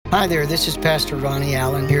Hi there, this is Pastor Ronnie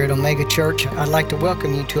Allen here at Omega Church. I'd like to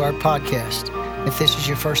welcome you to our podcast. If this is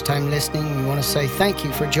your first time listening, we want to say thank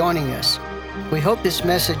you for joining us. We hope this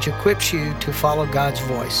message equips you to follow God's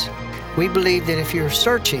voice. We believe that if you're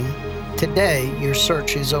searching, today your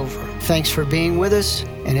search is over. Thanks for being with us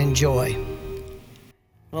and enjoy.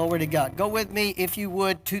 Glory to God. Go with me, if you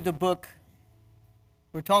would, to the book.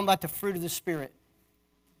 We're talking about the fruit of the Spirit.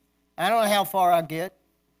 I don't know how far I'll get.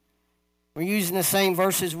 We're using the same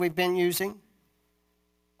verses we've been using.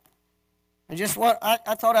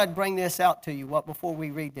 I thought I'd bring this out to you before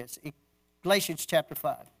we read this. Galatians chapter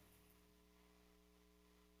 5.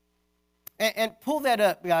 And pull that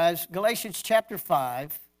up, guys. Galatians chapter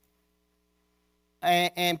 5.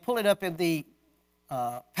 And pull it up in the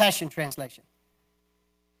Passion Translation.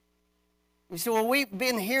 You say, well, we've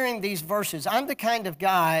been hearing these verses. I'm the kind of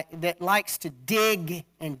guy that likes to dig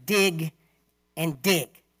and dig and dig.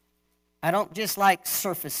 I don't just like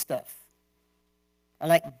surface stuff. I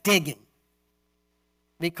like digging.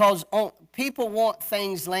 Because people want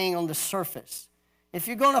things laying on the surface. If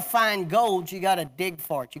you're going to find gold, you got to dig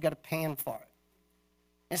for it. You got to pan for it.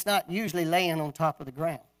 It's not usually laying on top of the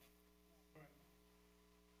ground.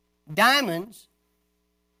 Diamonds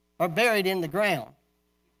are buried in the ground.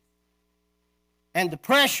 And the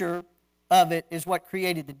pressure of it is what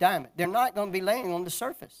created the diamond. They're not going to be laying on the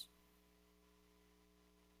surface.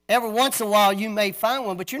 Every once in a while you may find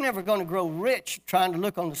one, but you're never going to grow rich trying to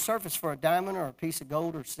look on the surface for a diamond or a piece of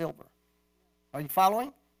gold or silver. Are you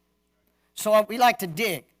following? So we like to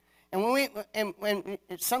dig. And when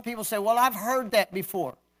some people say, well, I've heard that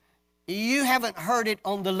before. You haven't heard it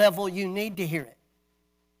on the level you need to hear it.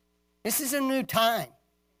 This is a new time.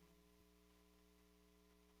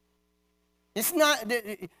 It's not,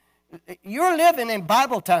 you're living in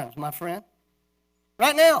Bible times, my friend.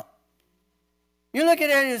 Right now. You look at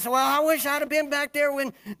it and say, well, I wish I'd have been back there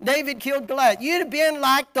when David killed Goliath. You'd have been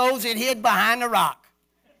like those that hid behind the rock.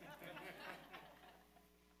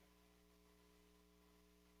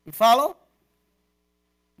 You follow?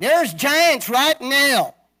 There's giants right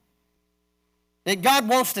now that God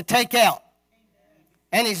wants to take out.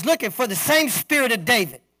 And he's looking for the same spirit of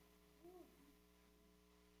David.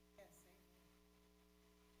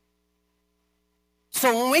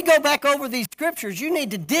 So when we go back over these scriptures, you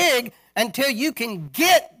need to dig until you can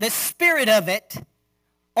get the spirit of it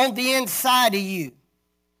on the inside of you.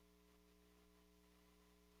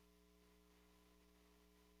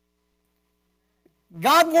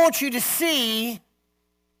 God wants you to see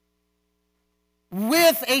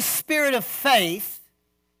with a spirit of faith,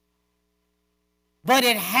 but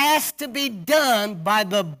it has to be done by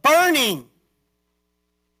the burning,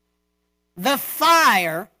 the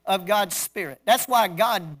fire of God's Spirit. That's why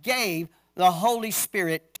God gave the Holy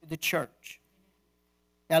Spirit to the church.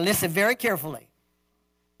 Now listen very carefully.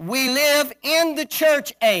 We live in the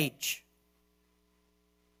church age.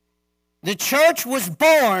 The church was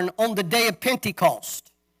born on the day of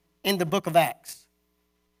Pentecost in the book of Acts,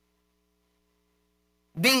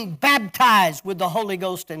 being baptized with the Holy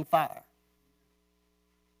Ghost and fire.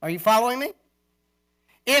 Are you following me?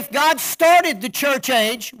 If God started the church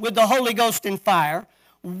age with the Holy Ghost and fire,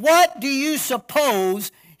 what do you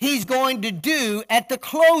suppose he's going to do at the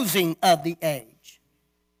closing of the age?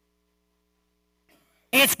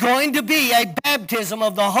 It's going to be a baptism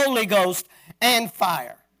of the Holy Ghost and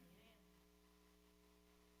fire.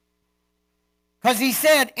 Because he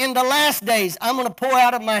said, in the last days, I'm going to pour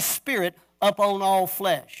out of my spirit upon all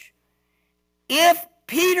flesh. If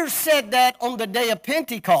Peter said that on the day of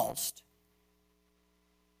Pentecost,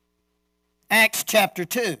 Acts chapter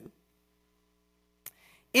 2,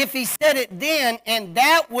 if he said it then, and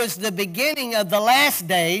that was the beginning of the last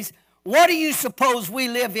days, what do you suppose we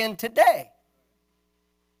live in today?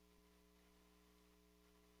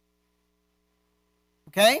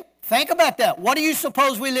 Okay? Think about that. What do you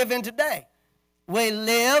suppose we live in today? We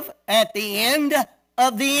live at the end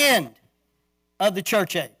of the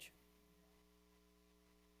church age.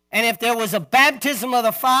 And if there was a baptism of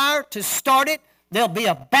the fire to start it, there'll be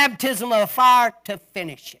a baptism of the fire to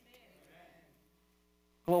finish it.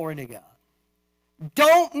 Glory to God.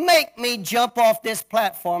 Don't make me jump off this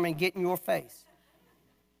platform and get in your face.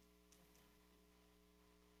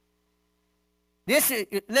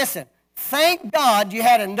 Listen, thank God you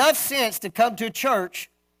had enough sense to come to a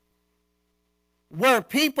church where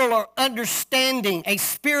people are understanding. A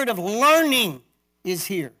spirit of learning is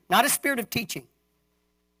here, not a spirit of teaching.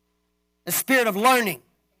 A spirit of learning.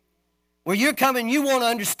 Where you're coming, you want to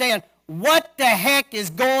understand what the heck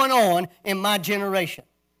is going on in my generation.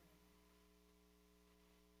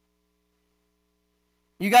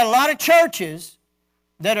 You got a lot of churches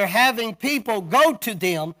that are having people go to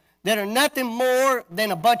them that are nothing more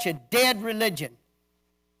than a bunch of dead religion.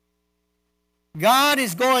 God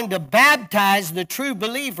is going to baptize the true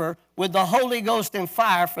believer with the Holy Ghost and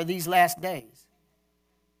fire for these last days.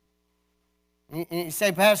 And you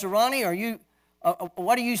say, Pastor Ronnie, are you,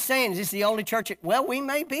 what are you saying? Is this the only church? Well, we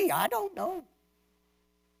may be. I don't know.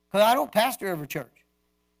 Because I don't pastor every church.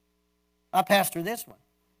 I pastor this one.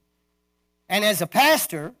 And as a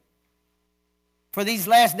pastor, for these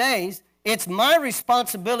last days, it's my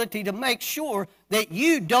responsibility to make sure that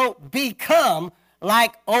you don't become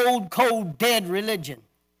like old, cold, dead religion.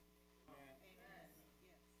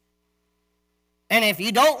 And if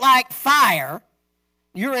you don't like fire,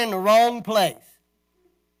 you're in the wrong place.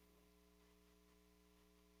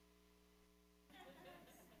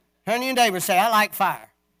 Turn to your neighbor and say, I like fire.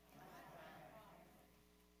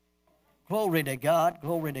 Glory to God,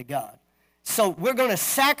 glory to God. So we're going to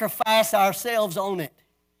sacrifice ourselves on it,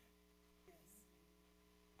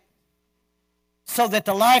 so that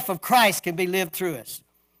the life of Christ can be lived through us.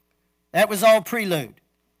 That was all prelude.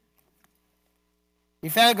 You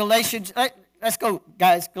found Galatians? Let's go,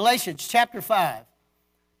 guys. Galatians chapter 5.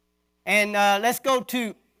 And let's go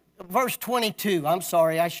to verse 22. I'm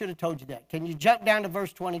sorry, I should have told you that. Can you jump down to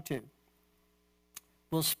verse 22?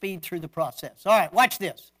 We'll speed through the process. All right, watch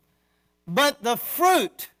this. But the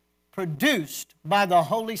fruit produced by the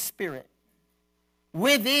Holy Spirit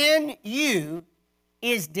within you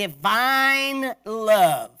is divine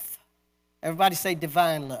love. Everybody say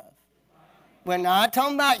divine love. We're not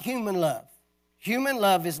talking about human love. Human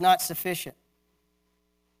love is not sufficient.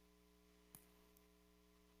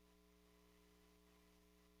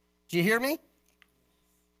 Did you hear me?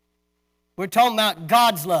 We're talking about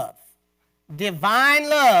God's love. Divine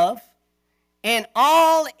love in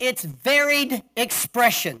all its varied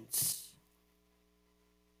expressions.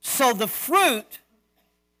 So the fruit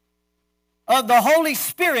of the Holy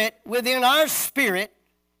Spirit within our spirit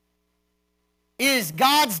is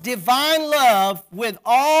God's divine love with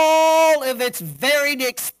all of its varied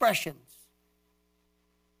expressions.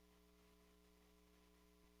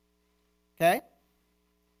 Okay?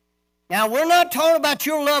 Now, we're not talking about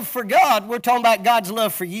your love for God. We're talking about God's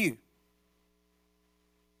love for you.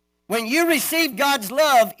 When you receive God's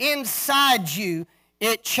love inside you,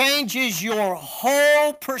 it changes your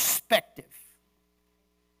whole perspective.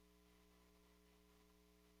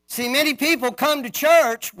 See, many people come to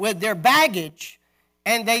church with their baggage,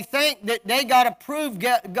 and they think that they got to prove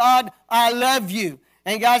God, I love you.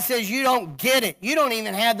 And God says, you don't get it. You don't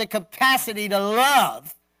even have the capacity to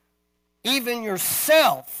love even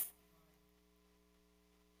yourself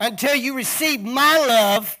until you receive my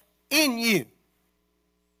love in you.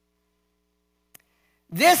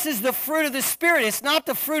 This is the fruit of the Spirit. It's not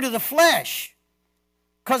the fruit of the flesh,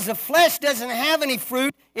 because the flesh doesn't have any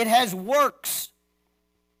fruit. It has works.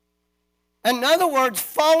 In other words,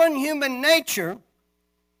 fallen human nature,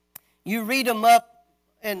 you read them up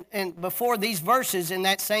and before these verses in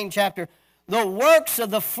that same chapter, the works of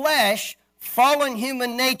the flesh, fallen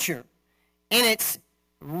human nature, in its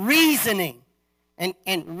reasoning. And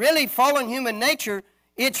really, fallen human nature,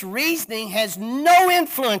 its reasoning has no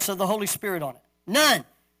influence of the Holy Spirit on it. None.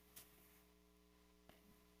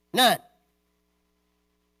 None.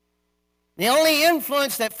 The only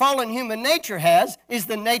influence that fallen human nature has is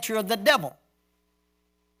the nature of the devil.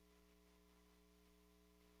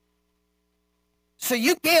 So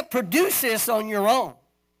you can't produce this on your own.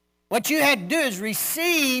 What you had to do is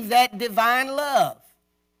receive that divine love.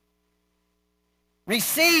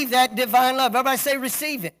 Receive that divine love. Everybody say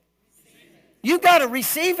receive it. You got to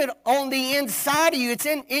receive it on the inside of you. It's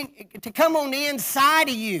to come on the inside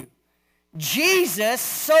of you. Jesus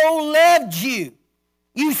so loved you.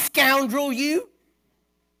 You scoundrel, you.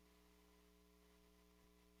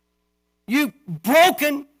 You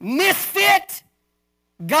broken misfit.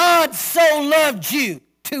 God so loved you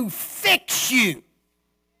to fix you.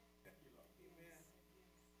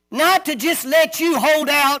 Not to just let you hold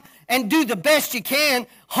out and do the best you can.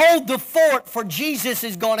 Hold the fort, for Jesus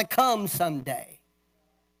is going to come someday.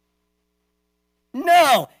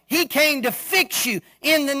 No, he came to fix you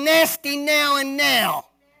in the nasty now and now.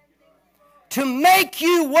 To make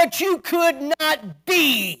you what you could not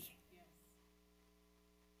be.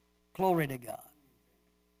 Glory to God.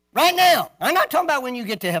 Right now. I'm not talking about when you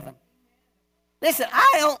get to heaven. Listen,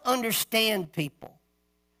 I don't understand people.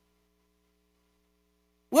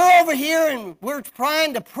 We're over here and we're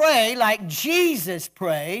trying to pray like Jesus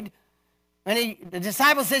prayed. And the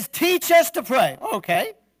disciple says, teach us to pray.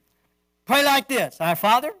 Okay. Pray like this. Our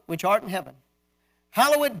Father, which art in heaven,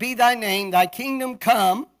 hallowed be thy name, thy kingdom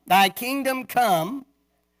come. Thy kingdom come.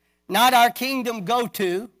 not our kingdom go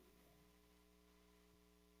to.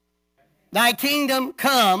 Thy kingdom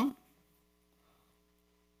come.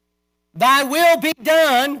 Thy will be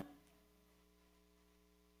done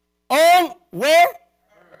on where?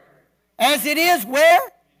 As it is where?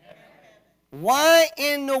 Why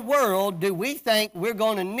in the world do we think we're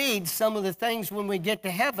going to need some of the things when we get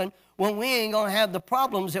to heaven when we ain't going to have the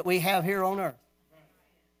problems that we have here on earth?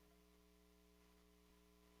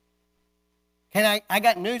 I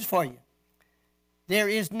got news for you. There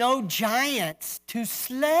is no giants to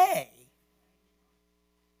slay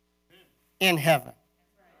in heaven.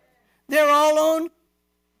 They're all on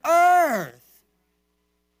earth.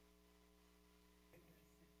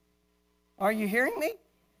 Are you hearing me?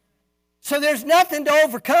 So there's nothing to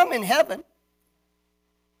overcome in heaven.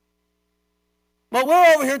 But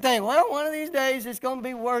we're over here thinking, well, one of these days it's going to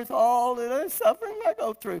be worth all the suffering I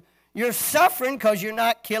go through. You're suffering because you're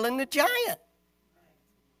not killing the giant.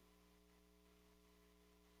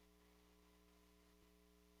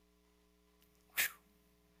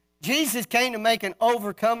 Jesus came to make an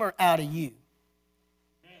overcomer out of you,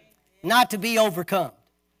 not to be overcome.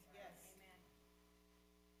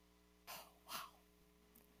 Wow.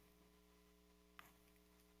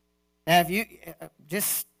 Now, if you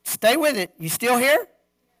just stay with it, you still here?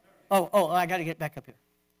 Oh, I got to get back up here.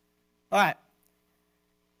 All right.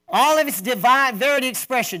 All of its divine verity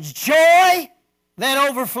expressions, joy that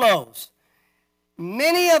overflows.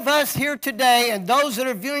 Many of us here today, and those that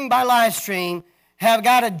are viewing by live stream, have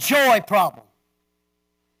got a joy problem.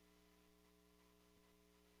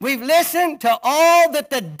 We've listened to all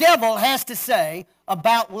that the devil has to say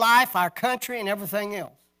about life, our country, and everything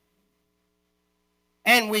else.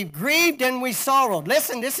 And we've grieved and we sorrowed.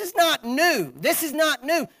 Listen, this is not new. This is not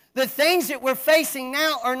new. The things that we're facing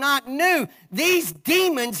now are not new. These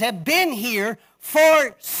demons have been here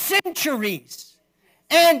for centuries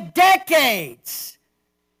and decades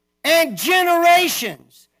and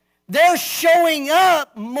generations. They're showing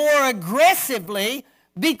up more aggressively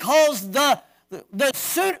because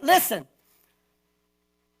listen,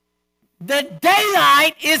 the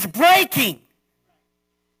daylight is breaking.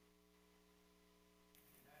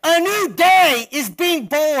 A new day is being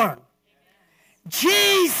born.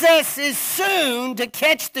 Jesus is soon to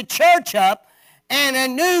catch the church up, and a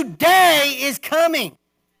new day is coming.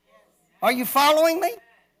 Are you following me?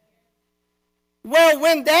 Well,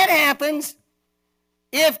 when that happens,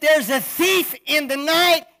 if there's a thief in the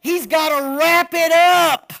night, he's got to wrap it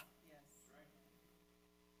up.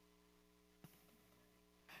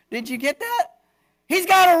 Did you get that? He's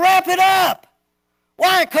got to wrap it up.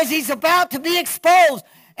 Why? Because he's about to be exposed.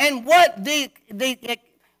 And what the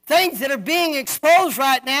things that are being exposed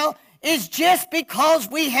right now is just because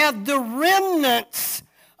we have the remnants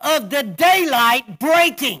of the daylight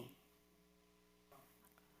breaking.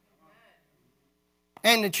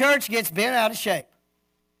 And the church gets bent out of shape.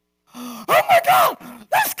 Oh my God,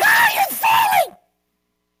 the sky is falling.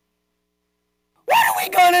 What are we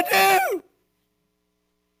going to do?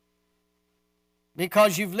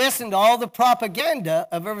 Because you've listened to all the propaganda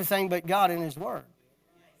of everything but God and His Word.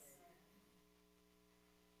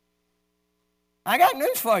 I got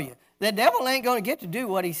news for you. The devil ain't going to get to do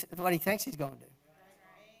what he thinks he's going to do.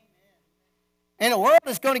 In the world,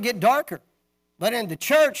 it's going to get darker. But in the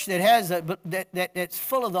church that's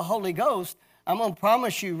full of the Holy Ghost, I'm going to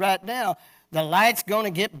promise you right now, the light's going to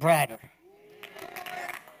get brighter.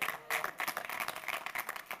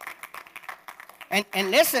 And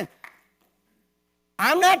listen,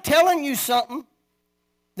 I'm not telling you something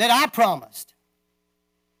that I promised.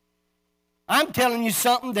 I'm telling you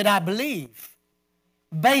something that I believe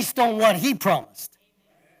based on what He promised.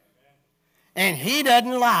 And He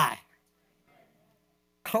doesn't lie.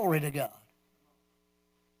 Glory to God.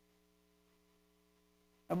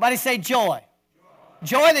 Everybody say joy.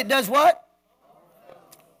 Joy that does what?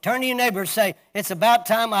 Turn to your neighbor and say, it's about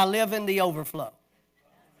time I live in the overflow.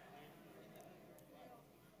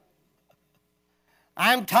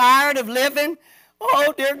 I'm tired of living.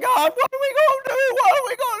 Oh, dear God, what are we going to do? What are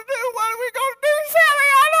we going to do? What are we going to do, Sally?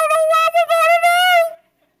 I don't know what we're going to do.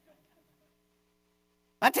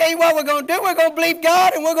 I tell you what we're going to do. We're going to believe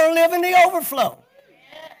God and we're going to live in the overflow.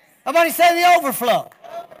 Everybody say the overflow.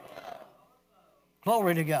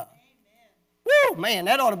 Glory to God. Woo, man,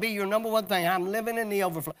 that ought to be your number one thing. I'm living in the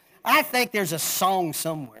overflow. I think there's a song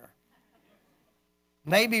somewhere.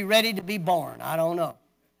 Maybe ready to be born. I don't know.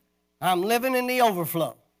 I'm living in the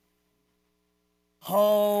overflow.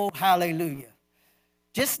 Oh, hallelujah.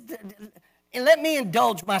 Just let me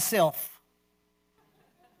indulge myself.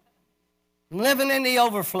 I'm living in the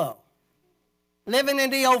overflow. Living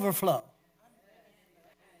in the overflow.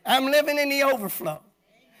 I'm living in the overflow.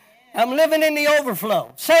 I'm living in the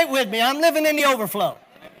overflow. Say it with me. I'm living in the overflow.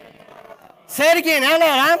 Say it again out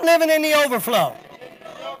loud. I'm living in the overflow.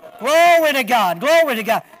 Glory to God. Glory to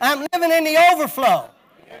God. I'm living in the overflow.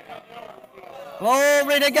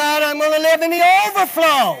 Glory to God. I'm going to live in the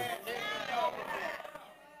overflow.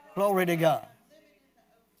 Glory to God.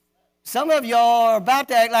 Some of y'all are about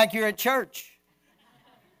to act like you're at church.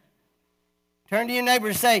 Turn to your neighbor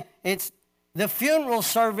and say, the funeral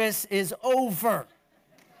service is over.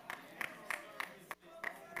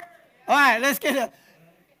 All right, let's get a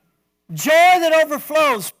joy that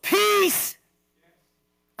overflows. Peace.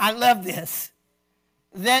 I love this.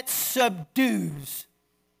 That subdues.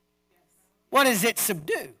 What does it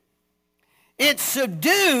subdue? It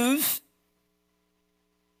subdues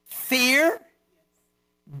fear,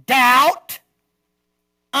 doubt,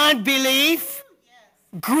 unbelief,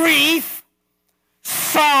 grief,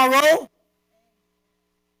 sorrow.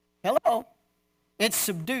 Hello. It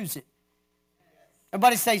subdues it.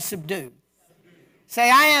 Everybody say subdue. Say,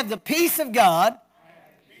 I have the peace of God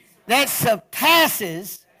that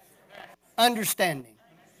surpasses understanding.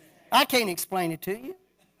 I can't explain it to you.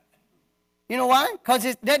 You know why? Because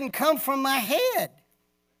it doesn't come from my head.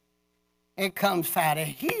 It comes out of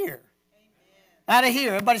here. Out of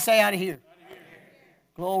here. Everybody say out of here.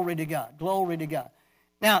 Glory to God. Glory to God.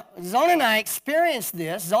 Now, Zona and I experienced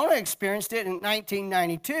this. Zona experienced it in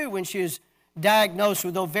 1992 when she was diagnosed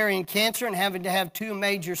with ovarian cancer and having to have 2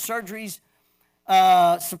 major surgeries,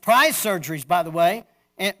 surprise surgeries, by the way.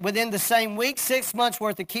 And within the same week, 6 months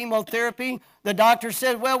worth of chemotherapy, the doctor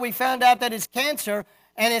said, well, we found out that it's cancer,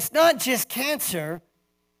 and it's not just cancer,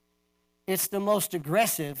 it's the most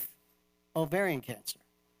aggressive ovarian cancer.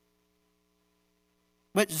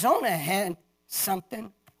 But Zona had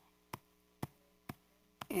something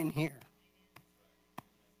in here.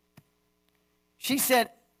 She said,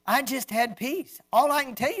 I just had peace. All I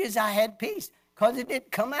can tell you is I had peace because it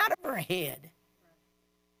didn't come out of her head.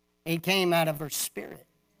 It came out of her spirit.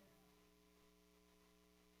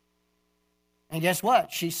 And guess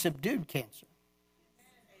what? She subdued cancer.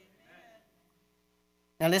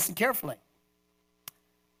 Now listen carefully.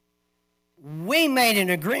 We made an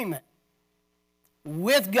agreement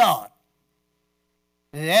with God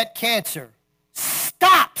that cancer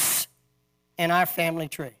stops in our family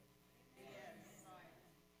tree.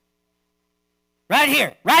 Right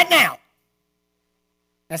here, right now.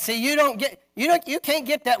 Now see, you can't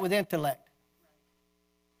get that with intellect.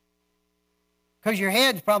 Because your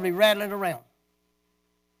head's probably rattling around.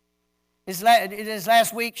 This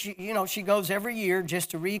last week, she goes every year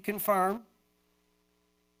just to reconfirm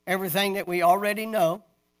everything that we already know.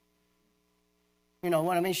 You know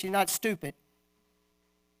what I mean? She's not stupid.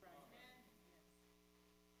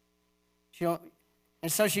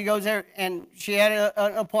 And so she goes there, and she had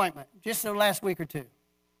an appointment just the last week or two.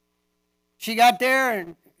 She got there,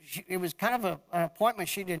 and it was kind of an appointment.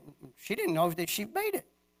 She didn't know that she made it.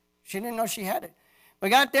 She didn't know she had it. We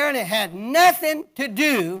got there, and it had nothing to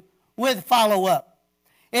do with follow-up.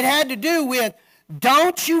 It had to do with,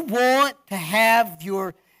 don't you want to have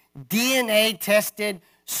your DNA tested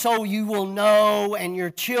so you will know, and your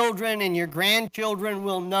children and your grandchildren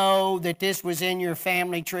will know that this was in your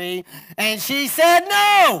family tree? And she said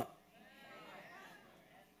no.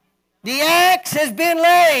 The axe has been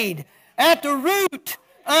laid at the root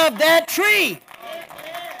of that tree.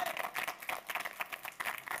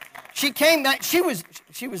 She came back. She was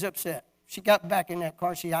upset. She got back in that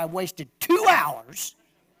car. I wasted 2 hours.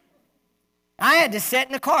 I had to sit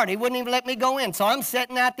in the car. They wouldn't even let me go in. So I'm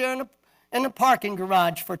sitting out there in the parking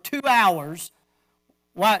garage for 2 hours.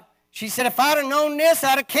 What? She said, if I'd have known this,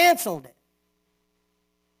 I'd have canceled it.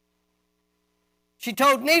 She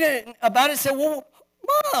told Nita about it and said, well,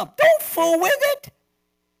 Mom, don't fool with it.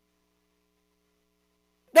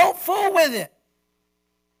 Don't fool with it.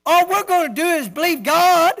 All we're going to do is believe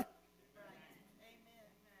God.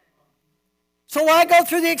 So why go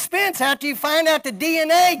through the expense? After you find out the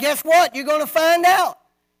DNA, guess what? You're going to find out.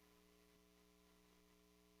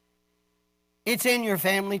 It's in your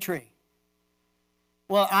family tree.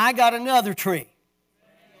 Well, I got another tree.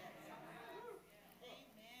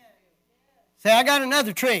 Say, I got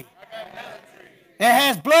another tree. It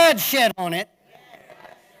has blood shed on it.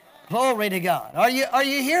 Glory to God. Are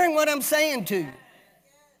you hearing what I'm saying to you?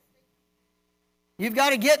 You've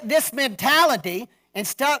got to get this mentality and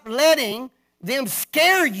stop letting them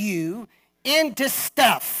scare you into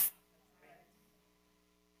stuff.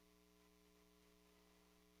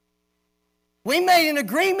 We made an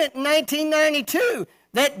agreement in 1992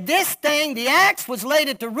 that this thing, the axe, was laid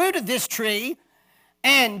at the root of this tree,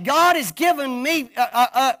 and God has given me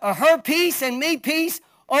her peace and me peace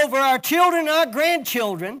over our children and our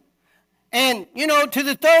grandchildren, And, to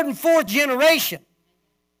the third and fourth generation.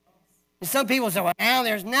 And some people say, well, now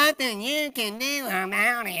there's nothing you can do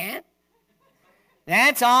about it.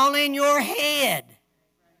 That's all in your head.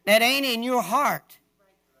 That ain't in your heart.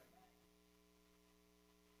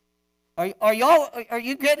 Are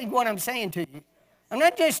you getting what I'm saying to you? I'm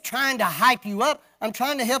not just trying to hype you up. I'm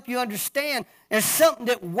trying to help you understand there's something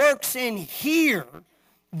that works in here,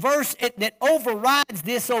 that overrides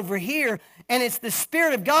this over here, and it's the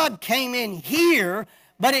Spirit of God came in here,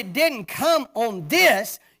 but it didn't come on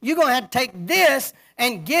this. You're going to have to take this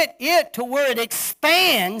and get it to where it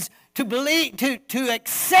expands to believe, to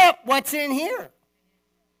accept what's in here.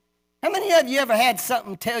 How many of you ever had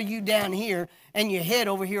something tell you down here and your head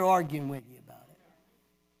over here arguing with you about it?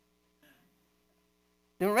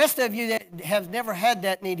 The rest of you that have never had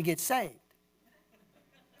that need to get saved.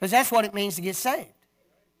 Because that's what it means to get saved.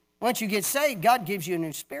 Once you get saved, God gives you a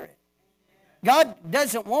new spirit. God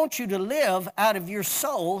doesn't want you to live out of your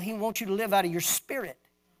soul. He wants you to live out of your spirit.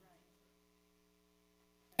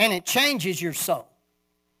 And it changes your soul.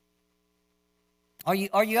 Are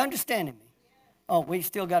you understanding me? Oh, we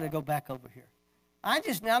still got to go back over here. I'm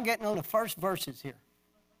just now getting on the first verses here.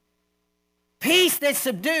 Peace that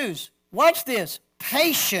subdues. Watch this.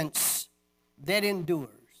 Patience that endures.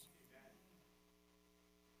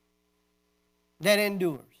 That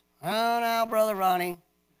endures. Oh, now, Brother Ronnie,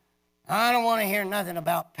 I don't want to hear nothing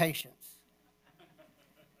about patience.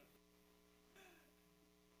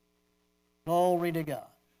 Glory to God.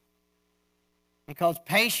 Because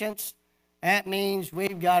patience, that means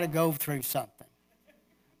we've got to go through something.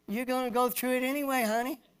 You're going to go through it anyway,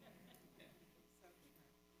 honey.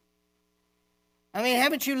 I mean,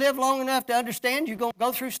 haven't you lived long enough to understand you're going to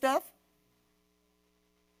go through stuff?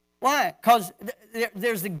 Why? Because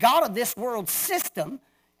there's the God of this world system,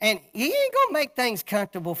 and he ain't going to make things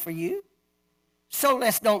comfortable for you. So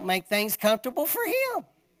let's don't make things comfortable for him.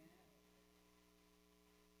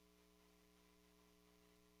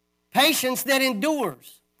 Patience that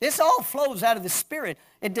endures. This all flows out of the Spirit.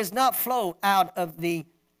 It does not flow out of the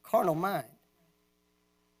carnal mind.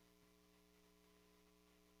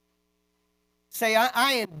 Say,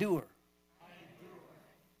 I endure.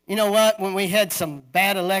 You know what? When we had some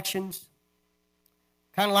bad elections,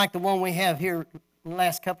 kind of like the one we have here in the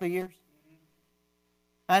last couple of years,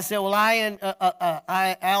 I said, well,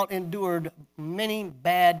 I out-endured many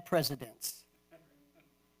bad presidents.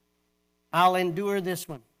 I'll endure this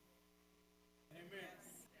one.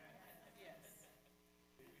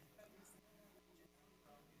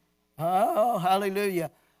 Oh, hallelujah.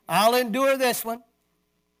 I'll endure this one.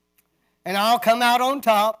 And I'll come out on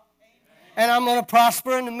top. And I'm going to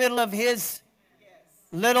prosper in the middle of his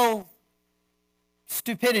little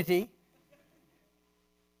stupidity.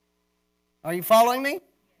 Are you following me?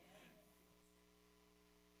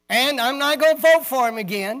 And I'm not going to vote for him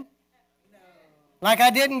again. Like I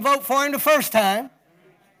didn't vote for him the first time.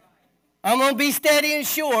 I'm going to be steady and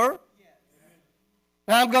sure.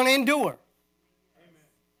 And I'm going to endure.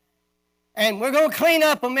 And we're going to clean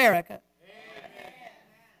up America.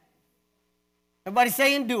 Everybody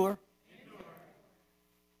say endure.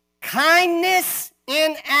 Kindness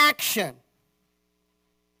in action.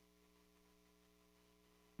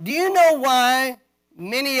 Do you know why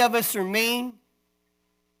many of us are mean?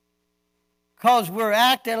 Because we're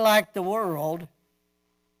acting like the world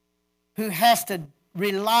who has to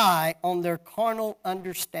rely on their carnal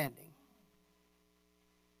understanding.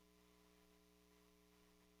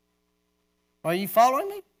 Are you following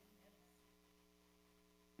me?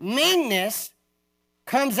 Meanness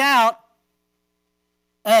comes out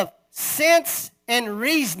of sense and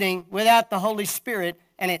reasoning without the Holy Spirit,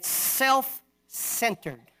 and it's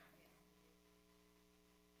self-centered.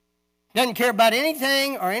 Doesn't care about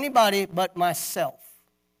anything or anybody but myself.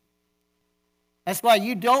 That's why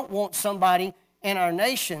you don't want somebody in our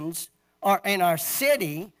nations or in our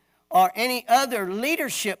city or any other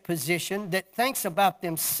leadership position that thinks about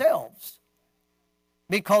themselves.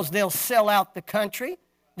 Because they'll sell out the country,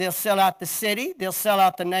 they'll sell out the city, they'll sell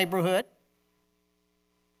out the neighborhood.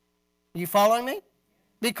 You following me?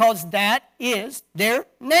 Because that is their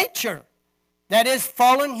nature. That is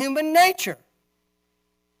fallen human nature.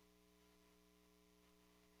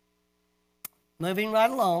 Moving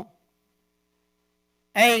right along.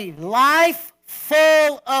 A life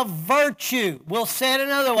full of virtue. We'll say it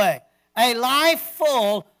another way. A life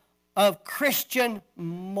full of Christian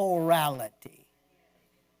morality.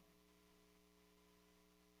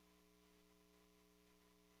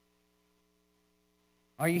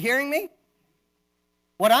 Are you hearing me?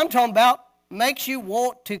 What I'm talking about makes you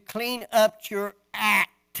want to clean up your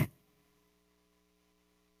act.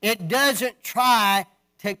 It doesn't try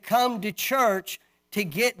to come to church to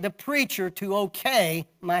get the preacher to okay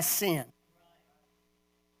my sin.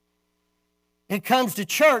 It comes to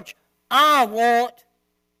church, I want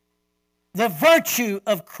the virtue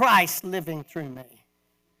of Christ living through me.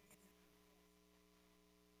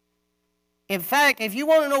 In fact, if you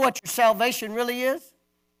want to know what your salvation really is,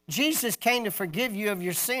 Jesus came to forgive you of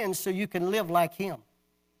your sins so you can live like Him.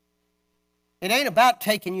 It ain't about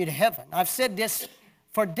taking you to heaven. I've said this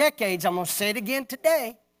for decades. I'm going to say it again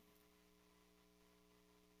today.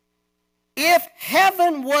 If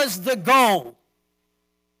heaven was the goal,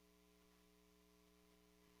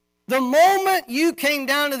 the moment you came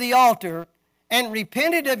down to the altar and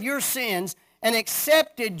repented of your sins and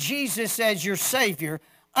accepted Jesus as your Savior,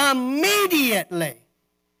 immediately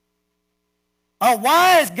a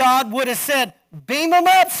wise God would have said, beam them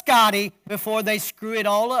up, Scotty, before they screw it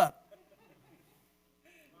all up.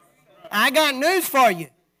 I got news for you.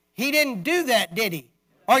 He didn't do that, did he?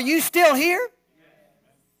 Are you still here?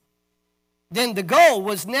 Then the goal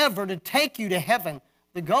was never to take you to heaven.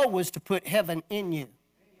 The goal was to put heaven in you.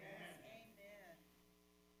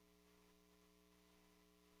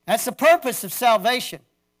 That's the purpose of salvation.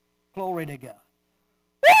 Glory to God.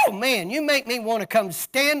 Oh, man, you make me want to come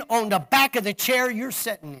stand on the back of the chair you're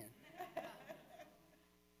sitting in.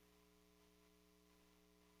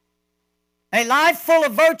 A life full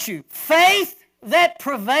of virtue. Faith that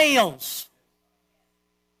prevails.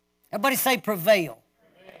 Everybody say prevail.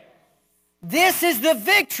 This is the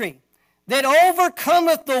victory that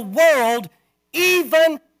overcometh the world,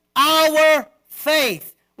 even our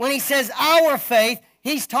faith. When he says our faith,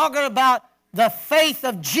 he's talking about the faith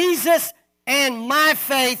of Jesus and my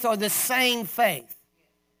faith are the same faith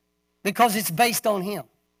because it's based on Him.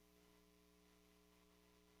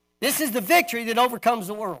 This is the victory that overcomes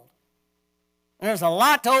the world. And there's a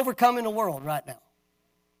lot to overcome in the world right now.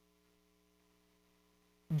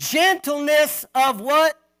 Gentleness of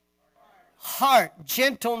what? Heart.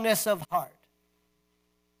 Gentleness of heart.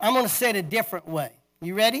 I'm going to say it a different way.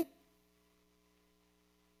 You ready?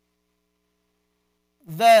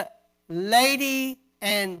 The lady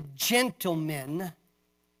and gentlemen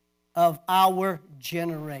of our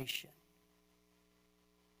generation.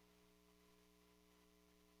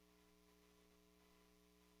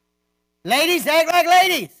 Ladies, act like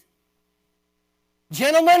ladies.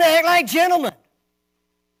 Gentlemen, act like gentlemen.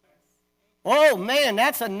 Oh, man,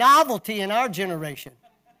 that's a novelty in our generation.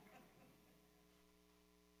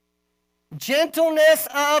 Gentleness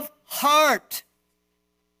of heart.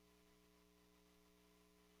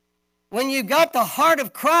 When you got the heart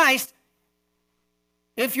of Christ,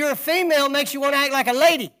 if you're a female, it makes you want to act like a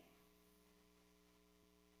lady.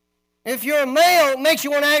 If you're a male, it makes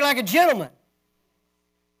you want to act like a gentleman.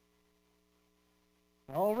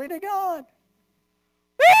 Glory to God.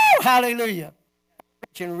 Woo! Hallelujah. I'm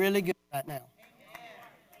preaching really good right now.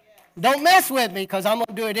 Don't mess with me because I'm going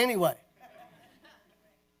to do it anyway.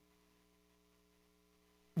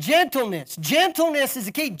 Gentleness. Gentleness is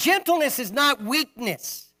the key. Gentleness is not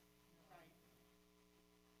weakness.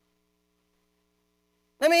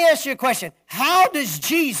 Let me ask you a question. How does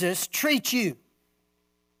Jesus treat you?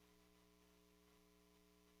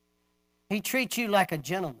 He treats you like a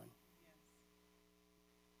gentleman.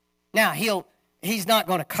 Now, he's not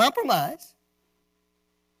going to compromise.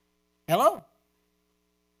 Hello?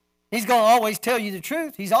 He's going to always tell you the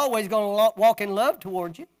truth. He's always going to walk in love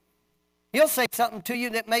towards you. He'll say something to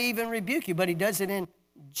you that may even rebuke you, but he does it in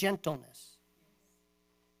gentleness.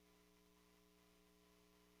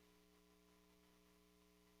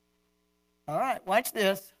 All right, watch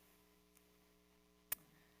this.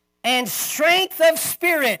 And strength of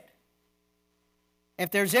spirit. If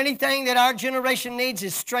there's anything that our generation needs,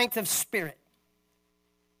 is strength of spirit.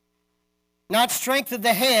 Not strength of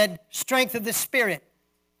the head, strength of the spirit.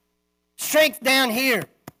 Strength down here.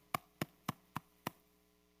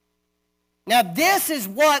 Now, this is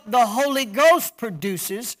what the Holy Ghost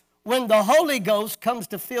produces when the Holy Ghost comes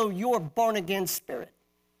to fill your born-again spirit.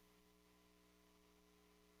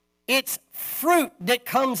 It's fruit that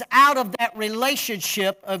comes out of that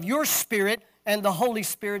relationship of your spirit and the Holy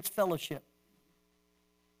Spirit's fellowship.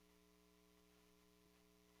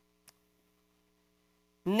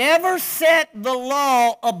 Never set the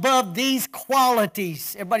law above these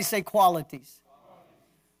qualities. Everybody say qualities.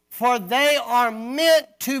 For they are meant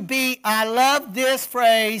to be, I love this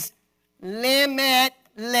phrase, limitless.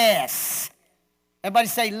 Everybody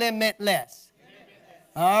say limitless.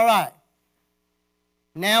 All right.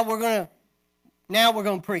 Now we're going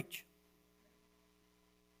to preach.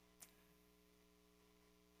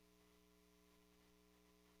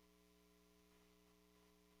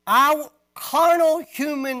 Our carnal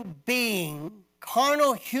human being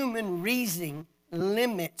carnal human reasoning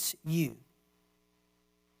limits you.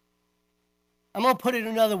 I'm going to put it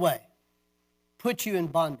another way. Put you in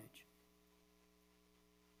bondage.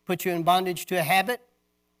 Put you in bondage to a habit.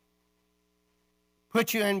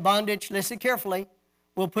 Put you in bondage, listen carefully,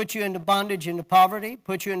 will put you into bondage into poverty,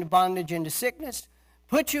 put you into bondage into sickness,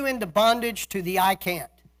 put you into bondage to the I can't.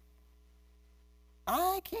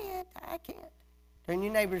 I can't. Turn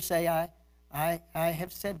your neighbor and say, I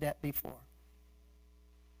have said that before.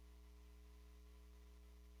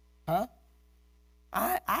 Huh?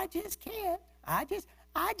 I just can't. I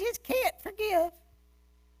just can't forgive.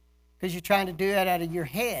 Because you're trying to do that out of your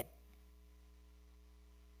head.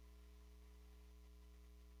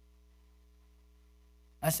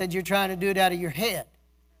 I said you're trying to do it out of your head.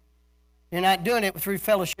 You're not doing it through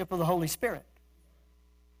fellowship of the Holy Spirit.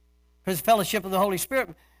 Because fellowship of the Holy Spirit,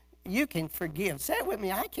 you can forgive. Say it with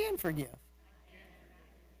me, I can forgive.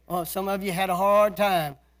 Oh, some of you had a hard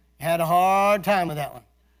time. Had a hard time with that one.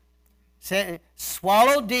 Say,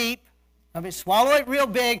 swallow deep. Swallow it real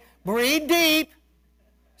big. Breathe deep.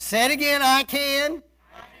 Say it again, I can.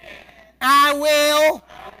 I will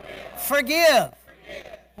forgive.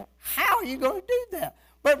 How are you going to do that?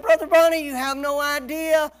 But Brother Bonnie, you have no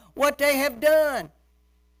idea what they have done.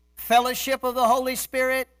 Fellowship of the Holy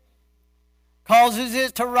Spirit causes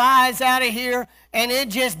it to rise out of here, and it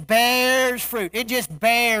just bears fruit. It just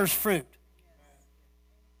bears fruit.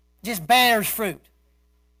 Just bears fruit.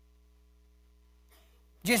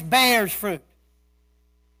 Just bears fruit.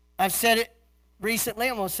 I've said it recently.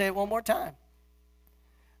 I'm going to say it one more time.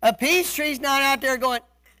 A peach tree's not out there going.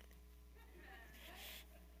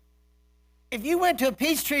 If you went to a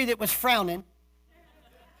peach tree that was frowning,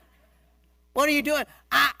 what are you doing?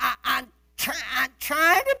 I'm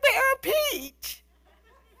trying to bear a peach.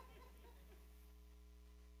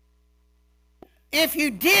 If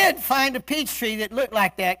you did find a peach tree that looked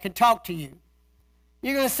like that, could talk to you,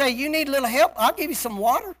 you're going to say, you need a little help? I'll give you some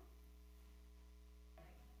water.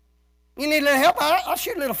 You need a little help? I'll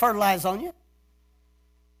shoot a little fertilizer on you.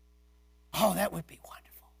 Oh, that would be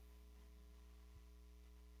wonderful.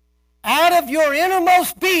 Out of your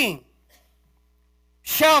innermost being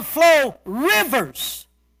shall flow rivers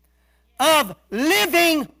of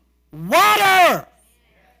living water.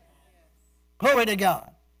 Glory to God.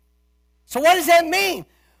 So what does that mean?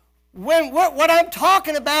 When what I'm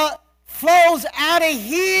talking about flows out of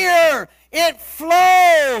here. It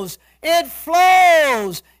flows. It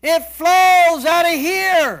flows. It flows out of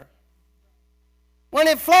here. When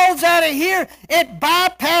it flows out of here, it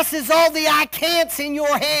bypasses all the I can'ts in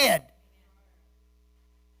your head.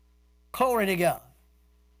 Glory to God.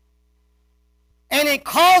 And it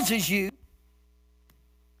causes you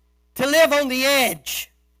to live on the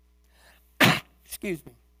edge. Excuse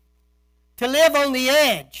me. To live on the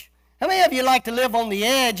edge. How many of you like to live on the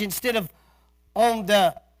edge instead of on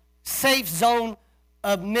the safe zone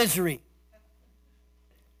of misery?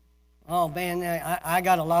 Oh, man, I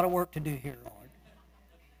got a lot of work to do here, Lord.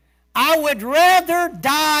 I would rather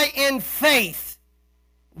die in faith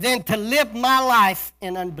than to live my life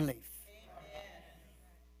in unbelief.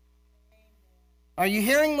 Are you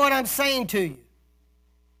hearing what I'm saying to you?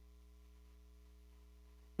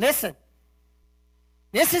 Listen.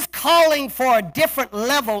 This is calling for a different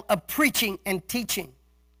level of preaching and teaching.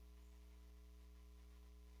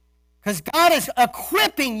 Because God is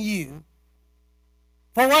equipping you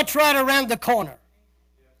for what's right around the corner.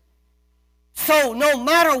 So no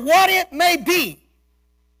matter what it may be,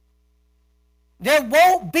 there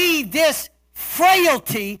won't be this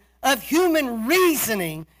frailty of human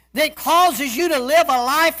reasoning that causes you to live a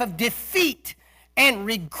life of defeat and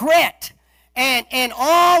regret and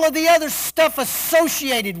all of the other stuff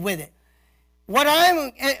associated with it.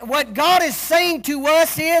 What God is saying to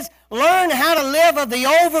us is, learn how to live of the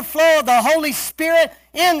overflow of the Holy Spirit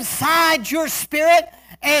inside your spirit,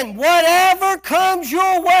 and whatever comes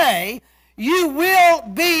your way, you will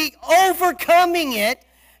be overcoming it,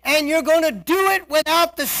 and you're going to do it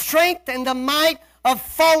without the strength and the might of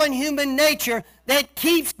fallen human nature that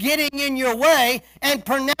keeps getting in your way and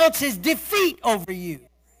pronounces defeat over you.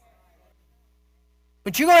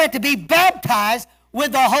 But you're going to have to be baptized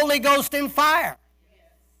with the Holy Ghost and fire.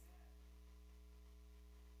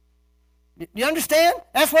 You understand?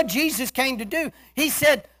 That's what Jesus came to do. He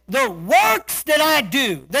said, the works that I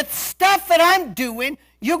do, the stuff that I'm doing,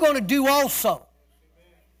 you're going to do also.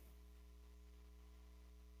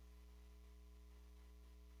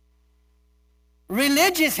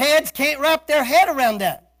 Religious heads can't wrap their head around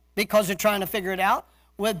that because they're trying to figure it out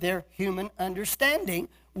with their human understanding,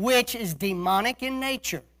 which is demonic in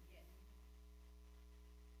nature.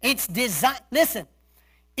 It's designed, listen,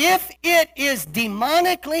 if it is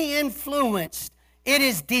demonically influenced, it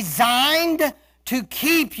is designed to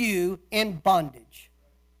keep you in bondage.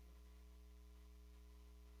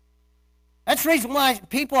 That's the reason why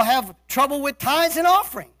people have trouble with tithes and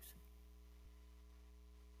offerings.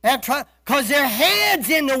 They have trouble because their head's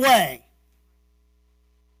in the way.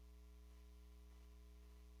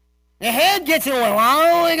 The head gets in the way. Well,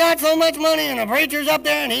 I only got so much money, and the preacher's up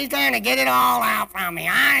there, and he's trying to get it all out from me.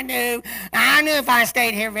 I knew if I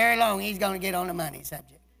stayed here very long, he's going to get on the money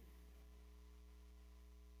subject.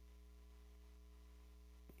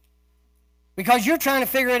 Because you're trying to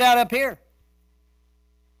figure it out up here.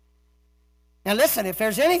 Now listen, if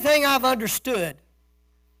there's anything I've understood,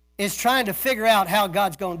 it's trying to figure out how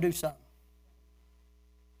God's going to do something.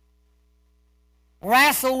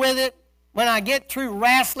 Wrestle with it. When I get through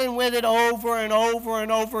wrestling with it over and over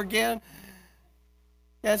and over again,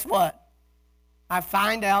 guess what? I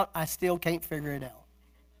find out I still can't figure it out.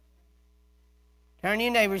 Turn to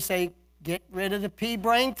your neighbor and say, get rid of the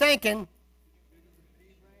pea-brain thinking.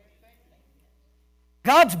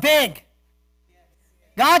 God's big.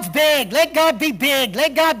 God's big. Let God be big.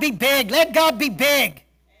 Let God be big. Let God be big.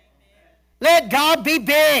 Let God be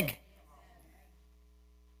big.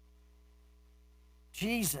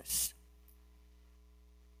 Jesus.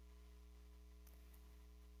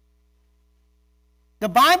 The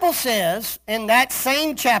Bible says in that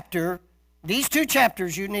same chapter, these two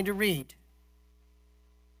chapters you need to read,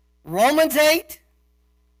 Romans 8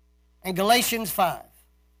 and Galatians 5.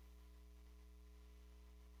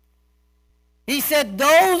 He said,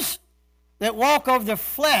 those that walk of the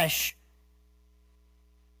flesh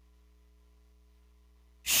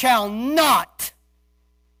shall not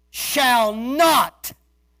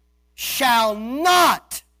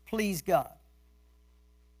please God.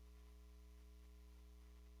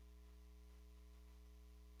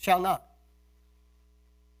 Shall not.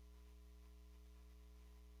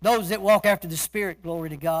 Those that walk after the Spirit, glory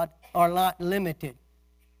to God, are not limited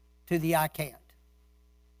to the I can't.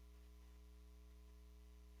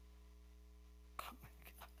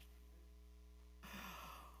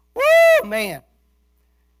 Woo, man.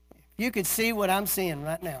 If you could see what I'm seeing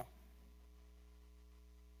right now.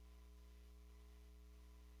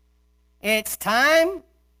 It's time.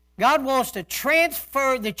 God wants to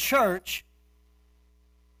transfer the church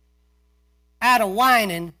out of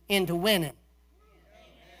whining into winning.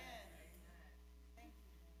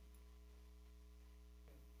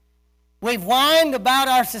 We've whined about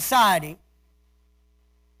our society.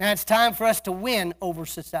 Now it's time for us to win over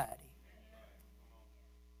society.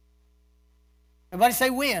 Everybody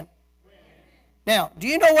say win. Now, do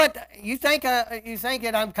you know what you think? You think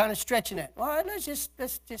that I'm kind of stretching it. All right, let's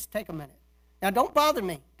just take a minute. Now, don't bother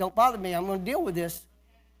me. Don't bother me. I'm going to deal with this.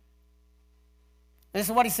 This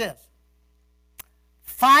is what he says.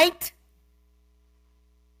 Fight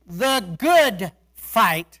the good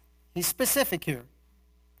fight. He's specific here.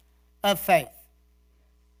 Of faith.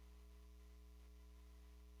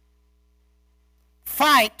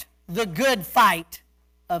 Fight the good fight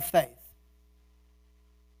of faith.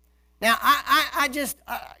 Now, I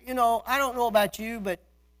don't know about you, but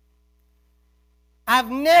I've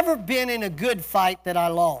never been in a good fight that I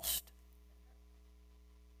lost.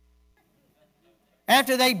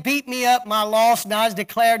 After they beat me up and I lost and I was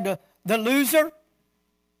declared the loser,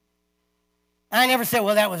 I never said,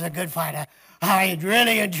 well, that was a good fight. I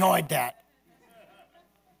really enjoyed that.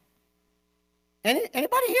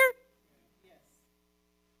 Anybody here?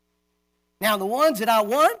 Now, the ones that I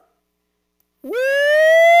won, woo!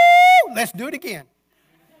 Let's do it again.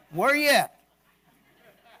 Where are you at?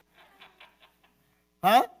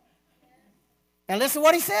 Huh? Now listen to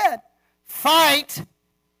what he said. Fight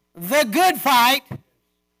the good fight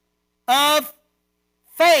of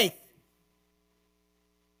faith.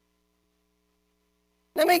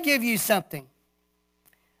 Let me give you something.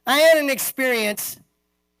 I had an experience,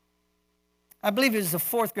 I believe it was the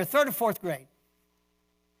third or fourth grade.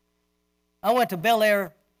 I went to Bel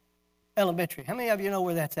Air Elementary. How many of you know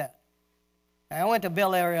where that's at? I went to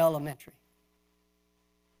Bel Air Elementary.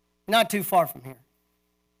 Not too far from here.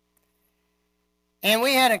 And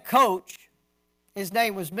we had a coach. His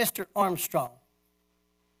name was Mr. Armstrong.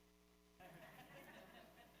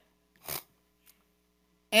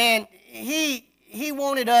 And he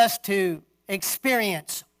wanted us to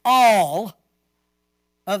experience all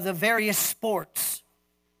of the various sports.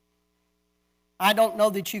 I don't know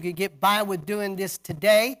that you could get by with doing this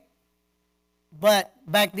today, but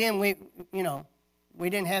back then we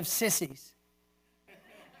didn't have sissies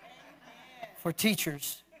for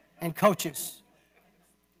teachers and coaches.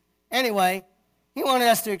 Anyway, he wanted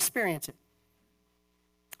us to experience it.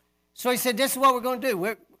 So he said, this is what we're going to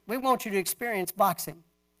do. We want you to experience boxing.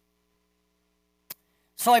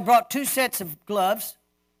 So I brought 2 sets of gloves.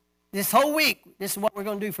 This whole week, this is what we're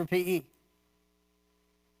going to do for PE.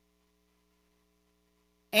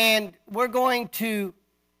 And we're going to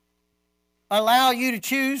allow you to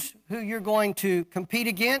choose who you're going to compete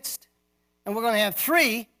against. And we're going to have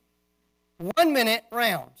 3 one-minute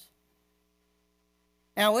rounds.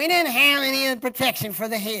 Now, we didn't have any protection for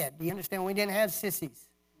the head. Do you understand? We didn't have sissies.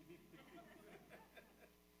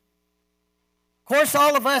 Of course,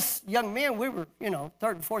 all of us young men, we were, 3rd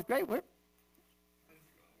and 4th grade.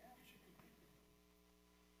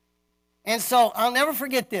 And so I'll never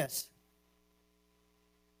forget this.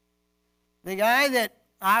 The guy that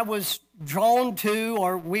I was drawn to,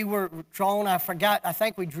 or we were drawn, I forgot, I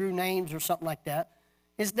think we drew names or something like that.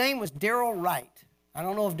 His name was Darrell Wright. I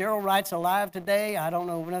don't know if Darrell Wright's alive today. I don't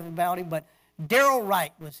know nothing about him, but Darrell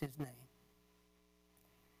Wright was his name.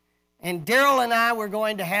 And Darrell and I were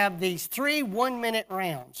going to have these 3 one-minute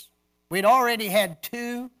rounds. We'd already had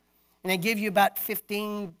 2, and they give you about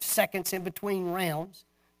 15 seconds in between rounds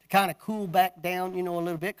to kind of cool back down, a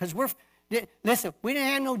little bit. Because listen, we didn't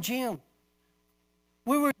have no gym.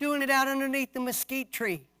 We were doing it out underneath the mesquite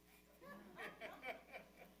tree.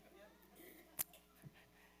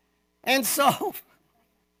 And so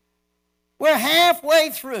we're halfway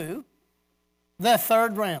through the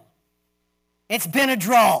 3rd round. It's been a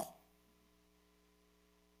draw.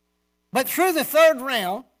 But through the 3rd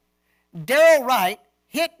round, Darrell Wright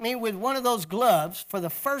hit me with one of those gloves for the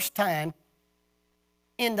first time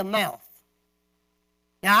in the mouth.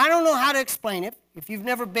 Now, I don't know how to explain it. If you've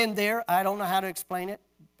never been there, I don't know how to explain it,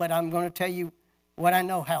 but I'm going to tell you what I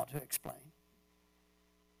know how to explain.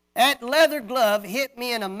 That leather glove hit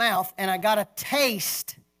me in the mouth, and I got a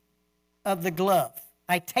taste of the glove.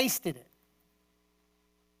 I tasted it.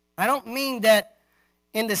 I don't mean that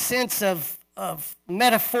in the sense of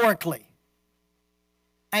metaphorically.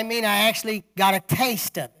 I mean, I actually got a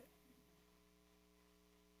taste of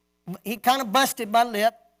it. He kind of busted my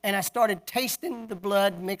lip, and I started tasting the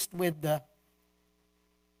blood mixed with the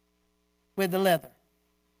leather.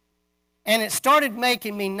 And it started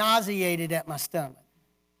making me nauseated at my stomach.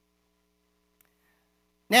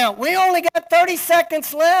 Now, we only got 30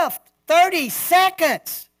 seconds left. 30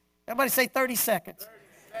 seconds. Everybody say 30 seconds. 30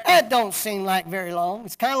 seconds. That don't seem like very long.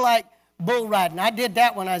 It's kind of like bull riding. I did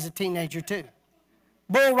that when I was a teenager too.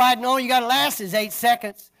 Bull riding, all you got to last is 8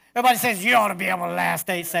 seconds. Everybody says, you ought to be able to last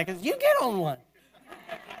 8 seconds. You get on one.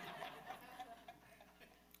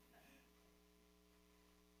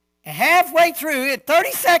 And halfway through it,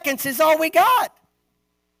 30 seconds is all we got.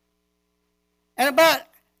 And about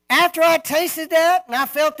after I tasted that and I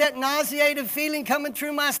felt that nauseated feeling coming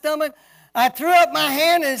through my stomach, I threw up my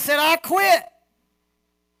hand and said, I quit.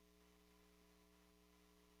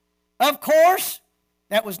 Of course,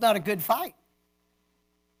 that was not a good fight.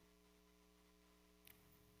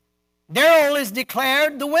 Darrell is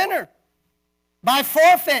declared the winner by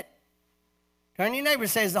forfeit. Turn to your neighbor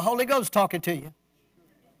and say, is the Holy Ghost talking to you?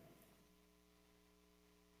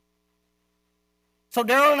 So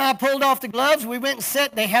Darrell and I pulled off the gloves. We went and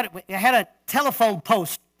sat. They had a telephone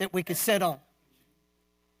post that we could sit on.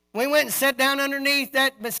 We went and sat down underneath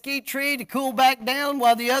that mesquite tree to cool back down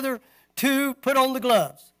while the other 2 put on the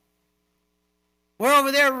gloves. We're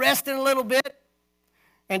over there resting a little bit,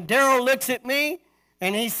 and Darrell looks at me,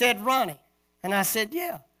 and he said, Ronnie. And I said,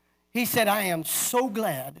 yeah. He said, I am so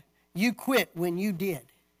glad you quit when you did,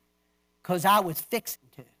 because I was fixing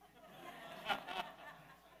to.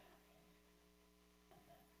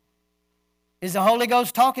 Is the Holy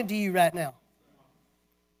Ghost talking to you right now?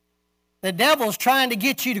 The devil's trying to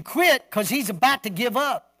get you to quit because he's about to give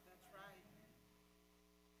up.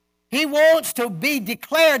 He wants to be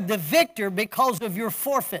declared the victor because of your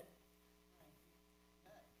forfeit.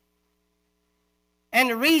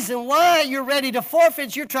 And the reason why you're ready to forfeit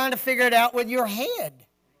is you're trying to figure it out with your head.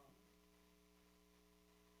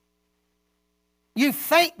 You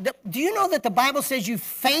faint. Do you know that the Bible says you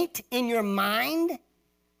faint in your mind?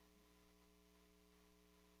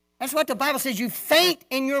 That's what the Bible says. You faint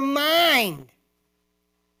in your mind.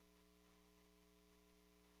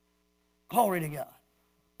 Glory to God.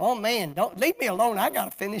 Oh, man, don't leave me alone. I got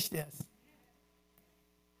to finish this.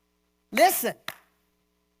 Listen.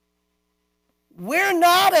 We're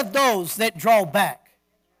not of those that draw back.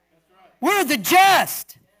 We're the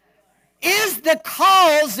just. Is the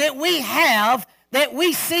cause that we have, that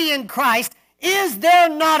we see in Christ, is there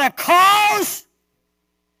not a cause?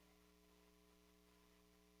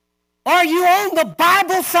 Are you on the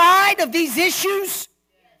Bible side of these issues?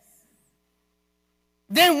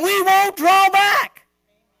 Then we won't draw back.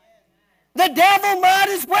 The devil might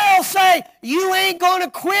as well say, you ain't going to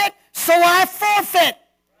quit, so I forfeit.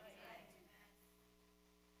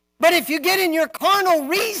 But if you get in your carnal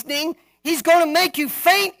reasoning, he's going to make you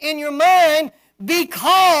faint in your mind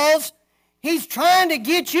because he's trying to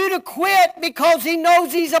get you to quit because he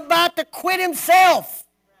knows he's about to quit himself.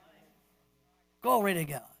 Glory to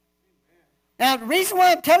God. Now, the reason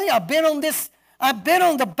why I'm telling you, I've been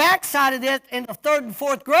on the backside of this in the 3rd and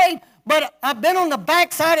 4th grade, but I've been on the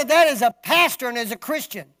backside of that as a pastor and as a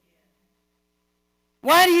Christian.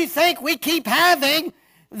 Why do you think we keep having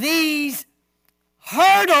these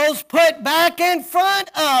hurdles put back in front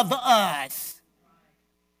of us?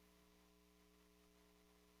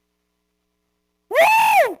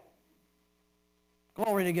 Woo!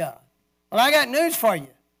 Glory to God. Well, I got news for you.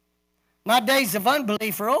 My days of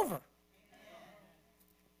unbelief are over.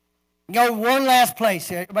 Go one last place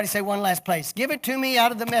here. Everybody say one last place. Give it to me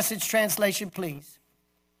out of the Message translation, please.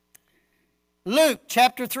 Luke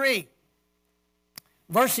chapter 3,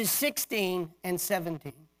 verses 16 and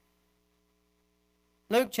 17.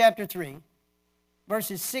 Luke chapter 3,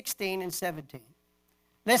 verses 16 and 17.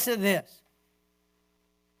 Listen to this.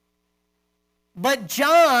 But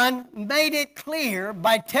John made it clear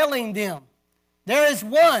by telling them, there is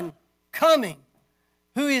one coming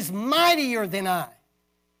who is mightier than I,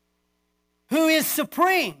 who is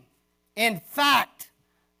supreme. In fact,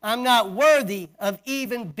 I'm not worthy of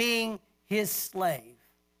even being his slave.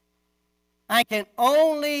 I can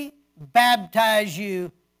only baptize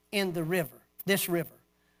you in the river, this river.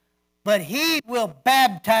 But he will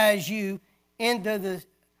baptize you into the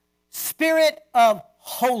Spirit of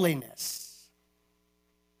holiness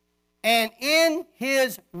and in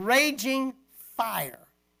his raging fire.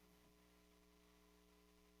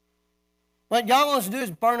 What God wants to do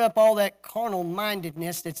is burn up all that carnal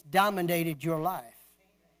mindedness that's dominated your life.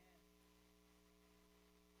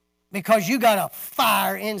 Because you got a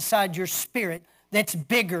fire inside your spirit that's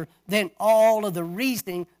bigger than all of the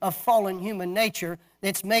reasoning of fallen human nature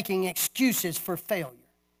that's making excuses for failure.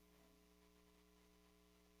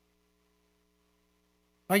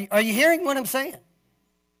 Are you hearing what I'm saying?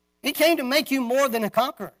 He came to make you more than a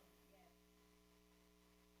conqueror.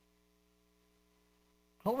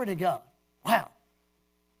 Glory to God. Wow.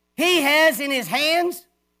 He has in his hands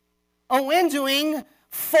a winnowing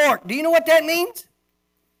fork. Do you know what that means?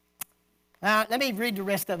 Let me read the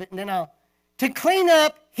rest of it and then to clean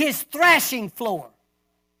up his thrashing floor.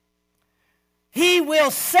 He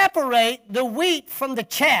will separate the wheat from the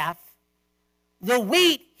chaff. The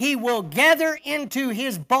wheat he will gather into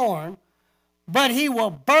his barn, but he will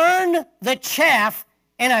burn the chaff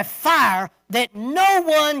in a fire that no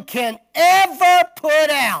one can ever put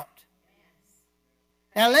out.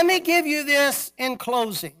 Now, let me give you this in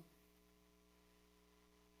closing.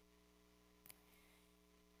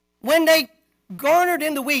 When they garnered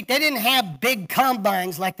in the wheat, they didn't have big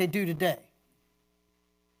combines like they do today.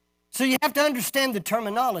 So you have to understand the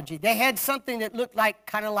terminology. They had something that looked like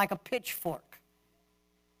kind of like a pitchfork.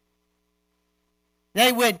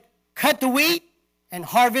 They would cut the wheat and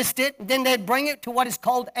harvest it, and then they'd bring it to what is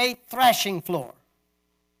called a thrashing floor.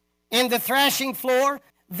 In the thrashing floor,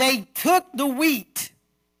 they took the wheat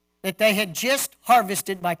that they had just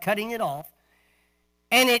harvested by cutting it off,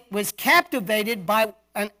 and it was captivated by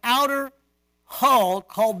an outer hull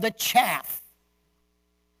called the chaff.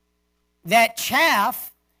 That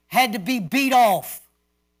chaff had to be beat off.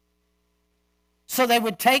 So they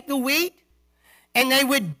would take the wheat and they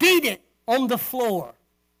would beat it on the floor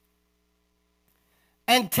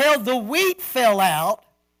until the wheat fell out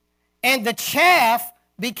and the chaff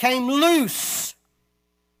became loose.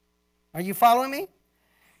 Are you following me?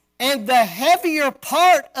 And the heavier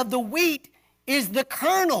part of the wheat is the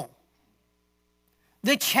kernel.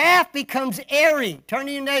 The chaff becomes airy. Turn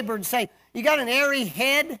to your neighbor and say, you got an airy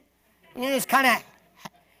head? You know, it's kind of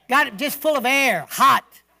got it just full of air, hot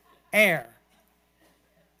air.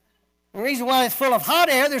 The reason why it's full of hot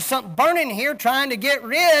air, there's something burning here trying to get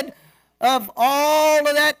rid of all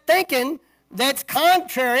of that thinking that's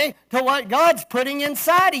contrary to what God's putting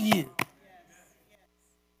inside of you.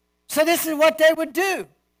 So this is what they would do.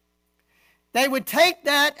 They would take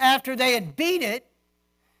that after they had beat it,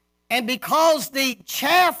 and because the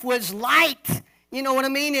chaff was light, you know what I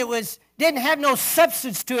mean? It didn't have no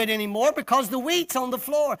substance to it anymore because the wheat's on the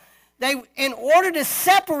floor. In order to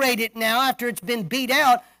separate it now after it's been beat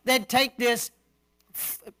out, they'd take this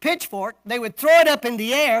pitchfork, they would throw it up in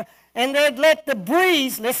the air, and they'd let the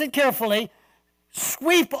breeze, listen carefully,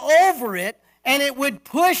 sweep over it, and it would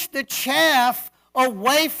push the chaff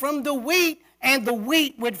away from the wheat, and the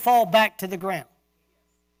wheat would fall back to the ground.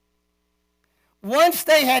 Once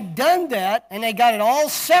they had done that, and they got it all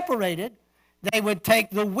separated, They would take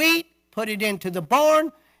the wheat, put it into the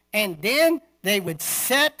barn, and then they would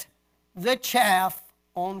set the chaff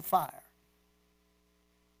on fire.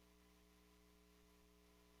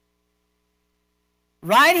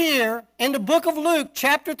 Right here in the book of Luke,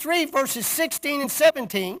 chapter 3, verses 16 and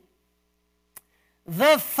 17,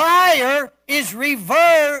 the fire is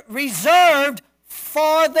reserved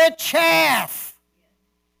for the chaff.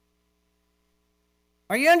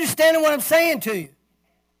 Are you understanding what I'm saying to you?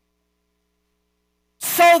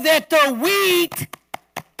 So that the wheat,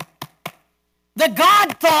 the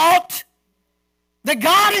God thought, the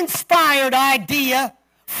God-inspired idea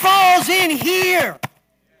falls in here.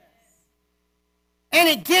 And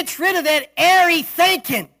it gets rid of that airy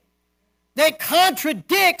thinking that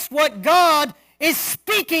contradicts what God is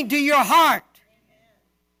speaking to your heart.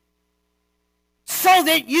 So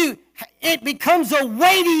that it becomes a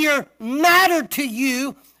weightier matter to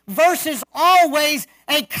you versus always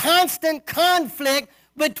a constant conflict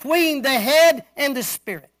between the head and the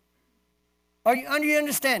spirit. Are you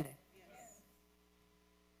understanding?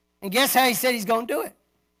 And guess how he said he's going to do it?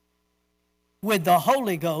 With the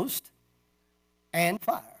Holy Ghost and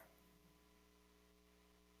fire.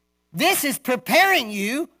 This is preparing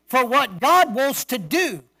you for what God wants to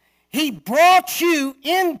do. He brought you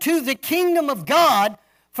into the kingdom of God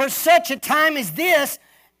for such a time as this,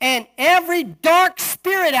 and every dark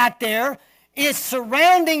spirit out there is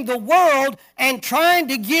surrounding the world and trying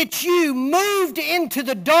to get you moved into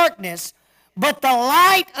the darkness, but the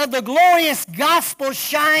light of the glorious gospel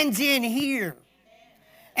shines in here.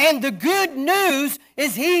 And the good news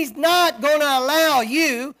is he's not going to allow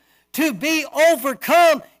you to be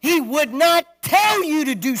overcome. He would not tell you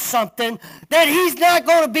to do something that he's not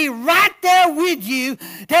going to be right there with you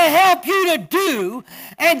to help you to do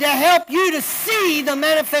and to help you to see the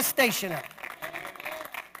manifestation of it.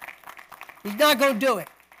 He's not going to do it.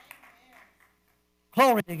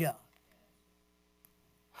 Glory to God.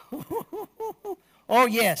 Oh,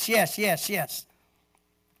 yes, yes, yes, yes.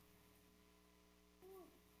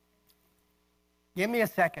 Give me a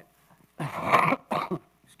second.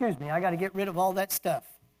 Excuse me, I got to get rid of all that stuff.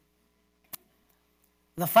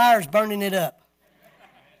 The fire's burning it up.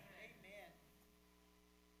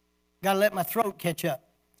 Got to let my throat catch up.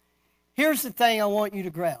 Here's the thing I want you to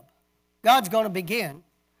grab. God's going to begin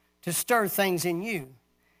to stir things in you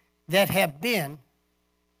that have been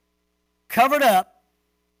covered up,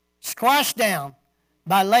 squashed down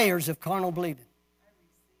by layers of carnal believing.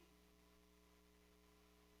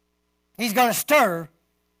 He's going to stir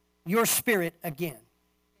your spirit again.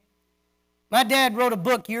 My dad wrote a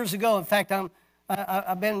book years ago. In fact, I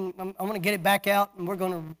want to get it back out, and we're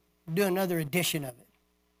going to do another edition of it.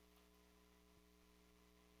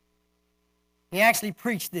 He actually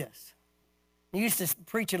preached this. He used to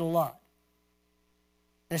preach it a lot.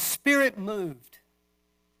 The Spirit moved,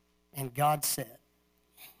 and God said.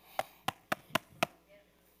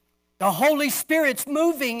 The Holy Spirit's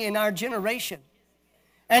moving in our generation.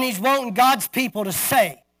 And he's wanting God's people to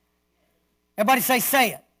say. Everybody say it.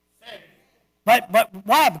 Say it. But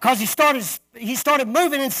why? Because he started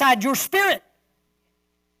moving inside your spirit.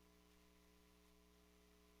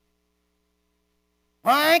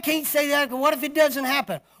 Well, I can't say that. What if it doesn't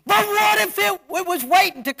happen? But what if it was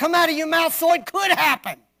waiting to come out of your mouth so it could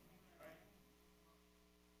happen?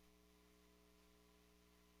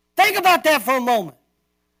 Think about that for a moment.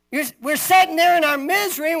 We're sitting there in our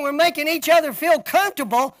misery and we're making each other feel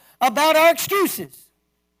comfortable about our excuses.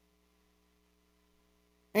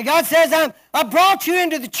 And God says, I brought you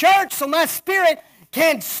into the church so my spirit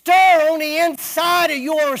can stir on the inside of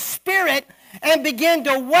your spirit and begin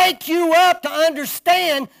to wake you up to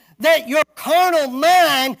understand that your carnal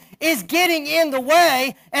mind is getting in the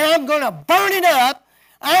way, and I'm going to burn it up.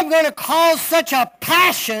 I'm going to cause such a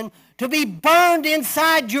passion to be burned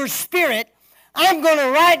inside your spirit. I'm going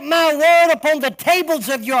to write my word upon the tables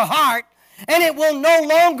of your heart, and it will no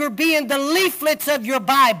longer be in the leaflets of your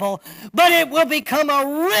Bible, but it will become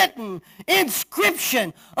a written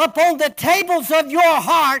inscription upon the tables of your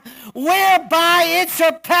heart, whereby it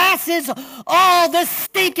surpasses all the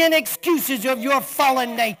stinking excuses of your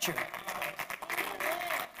fallen nature.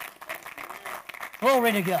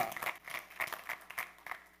 Glory to God.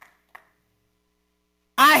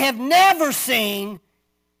 I have never seen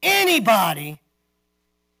anybody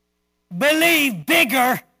believe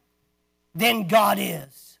bigger than God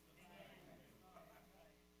is.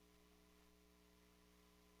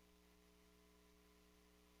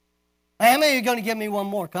 How many are going to give me one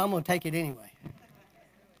more? Because I'm going to take it anyway.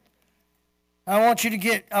 I want you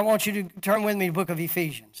to turn with me to the book of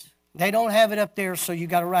Ephesians. They don't have it up there, so you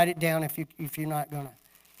got to write it down if you're not going to.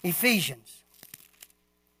 Ephesians.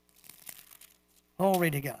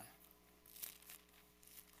 Glory to God.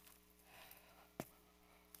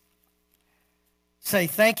 Say,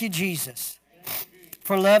 thank you, Jesus,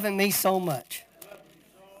 for loving me so much.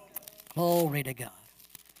 Glory to God.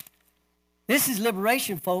 This is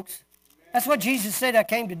liberation, folks. That's what Jesus said I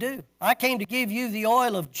came to do. I came to give you the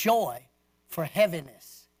oil of joy for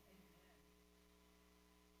heaviness.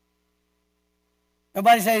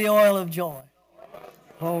 Everybody say the oil of joy.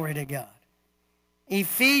 Glory to God.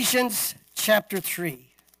 Ephesians chapter 3.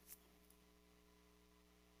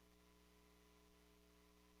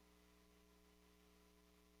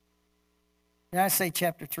 Did I say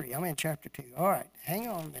chapter 3? I'm in chapter 2. All right, hang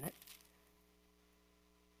on a minute.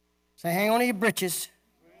 Say, hang on to your britches.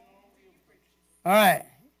 All right,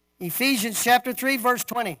 Ephesians chapter 3, verse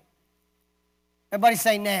 20. Everybody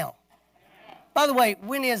say now. By the way,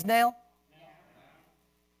 when is now?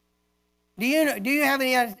 Do you have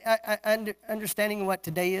any understanding of what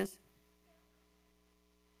today is?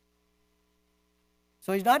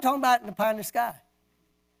 So he's not talking about in the pie in the sky.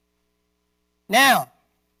 Now,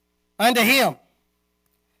 unto him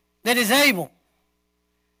that is able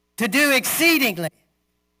to do exceeding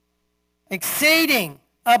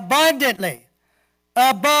abundantly,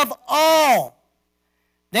 above all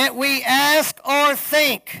that we ask or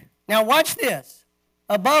think. Now watch this.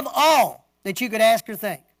 Above all that you could ask or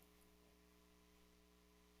think.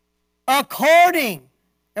 According.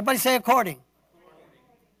 Everybody say according.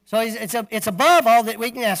 So it's above all that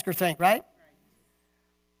we can ask or think, right?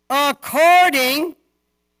 According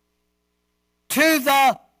to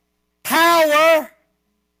the power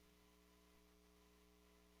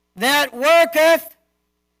that worketh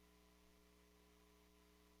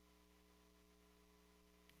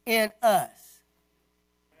in us.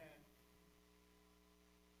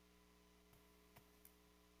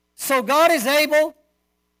 So God is able,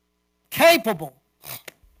 capable,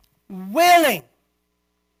 willing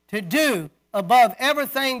to do above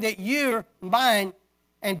everything that your mind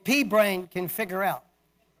and pea-brain can figure out.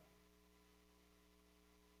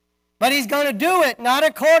 But he's going to do it not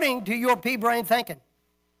according to your pea-brain thinking.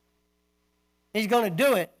 He's going to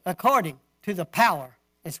do it according to the power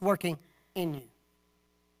that's working in you.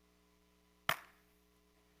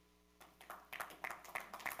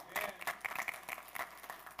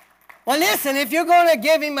 Well, listen, if you're going to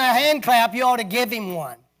give him a hand clap, you ought to give him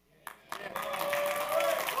one.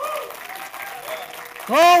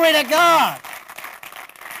 Glory to God.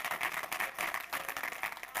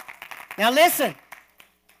 Now listen,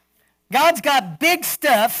 God's got big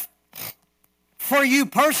stuff for you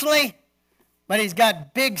personally, but he's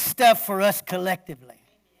got big stuff for us collectively.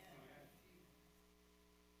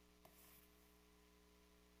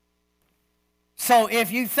 So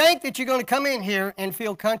if you think that you're going to come in here and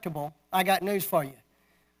feel comfortable, I got news for you.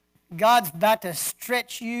 God's about to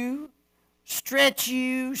stretch you, stretch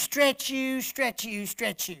you, stretch you, stretch you,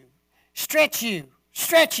 stretch you, stretch you,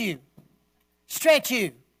 stretch you, stretch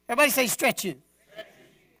you. Everybody say stretch you.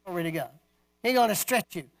 Glory to God. He's going to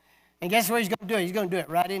stretch you. And guess what he's going to do? He's going to do it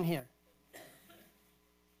right in here.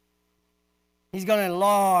 He's going to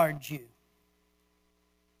enlarge you.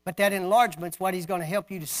 But that enlargement's what he's going to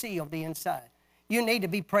help you to see on the inside. You need to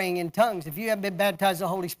be praying in tongues. If you haven't been baptized in the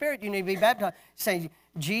Holy Spirit, you need to be baptized. Say,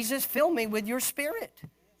 Jesus, fill me with your Spirit.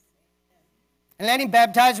 And let him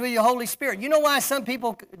baptize with your Holy Spirit. You know why some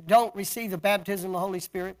people don't receive the baptism of the Holy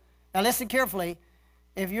Spirit? Now listen carefully.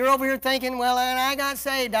 If you're over here thinking, well, I got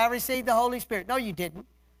saved, I received the Holy Spirit. No, you didn't.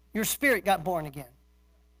 Your spirit got born again.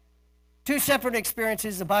 Two separate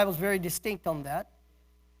experiences. The Bible's very distinct on that.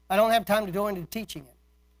 I don't have time to go into teaching it.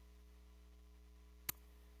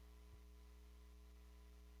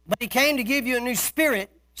 But he came to give you a new spirit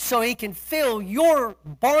so he can fill your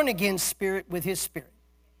born-again spirit with his spirit.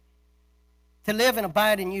 To live and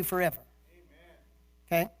abide in you forever.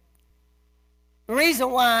 Amen. Okay? The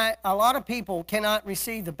reason why a lot of people cannot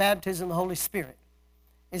receive the baptism of the Holy Spirit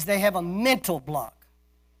is they have a mental block.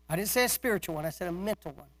 I didn't say a spiritual one, I said a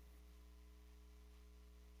mental one.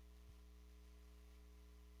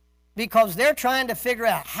 Because they're trying to figure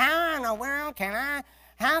out how in the world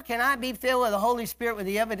how can I be filled with the Holy Spirit with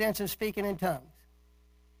the evidence of speaking in tongues?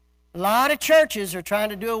 A lot of churches are trying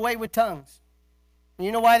to do away with tongues. And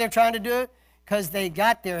you know why they're trying to do it? Because they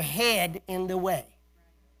got their head in the way.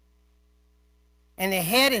 And the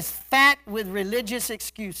head is fat with religious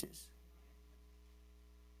excuses.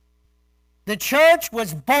 The church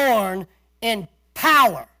was born in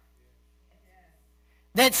power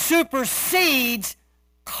that supersedes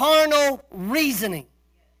carnal reasoning.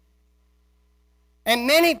 And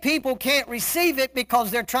many people can't receive it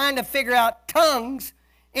because they're trying to figure out tongues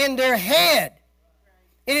in their head.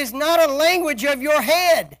 It is not a language of your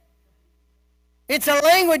head. It's a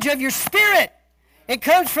language of your spirit. It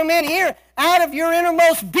comes from in here, out of your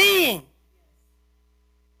innermost being.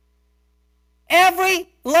 Every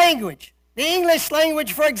language, the English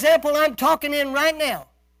language, for example, I'm talking in right now,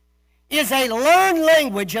 is a learned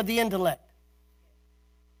language of the intellect.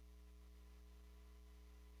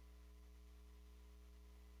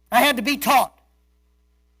 I had to be taught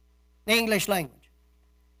the English language.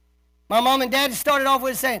 My mom and dad started off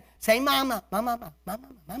with saying, say mama, mama, mama,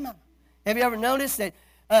 mama. Have you ever noticed that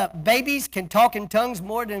babies can talk in tongues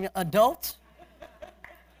more than adults?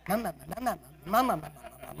 Mama, mama, mama, mama,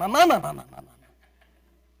 mama, mama, mama, mama.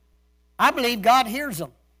 I believe God hears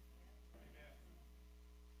them.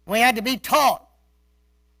 We had to be taught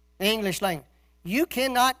the English language. You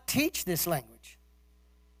cannot teach this language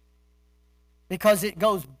because it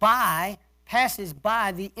passes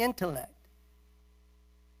by the intellect.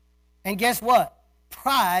 And guess what?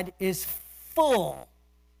 Pride is full.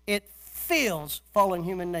 It fills fallen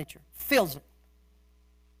human nature. Fills it.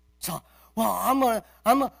 So, well,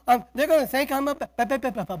 they're going to think I'm a...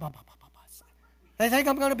 They think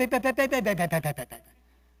I'm going to be...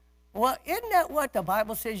 Well, isn't that what the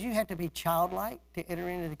Bible says? You have to be childlike to enter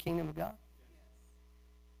into the kingdom of God?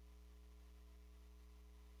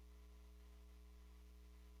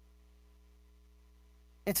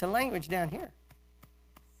 It's a language down here.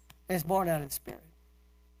 It's born out of the Spirit.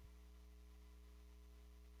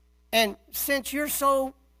 And since your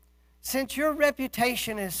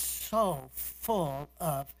reputation is so full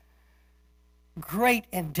of great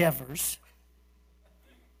endeavors,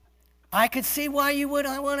 I could see why you would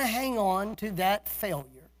want to hang on to that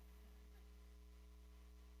failure.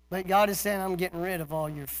 But God is saying, I'm getting rid of all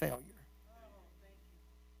your failure.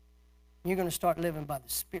 You're going to start living by the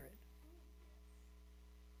Spirit.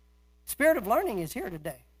 Spirit of learning is here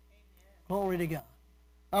today. Glory to God.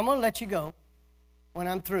 I'm going to let you go when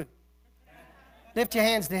I'm through. Lift your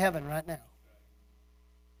hands to heaven right now.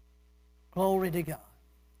 Glory to God.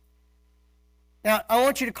 Now, I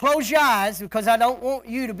want you to close your eyes because I don't want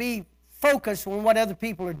you to be focused on what other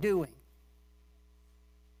people are doing.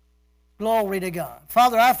 Glory to God.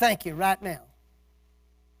 Father, I thank you right now.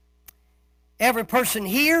 Every person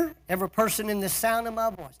here, every person in the sound of my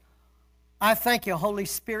voice, I thank you, Holy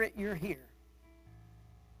Spirit, you're here.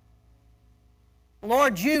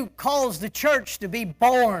 Lord, you caused the church to be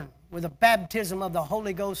born with a baptism of the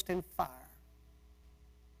Holy Ghost and fire.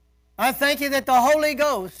 I thank you that the Holy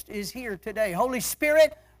Ghost is here today. Holy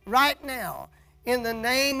Spirit, right now, in the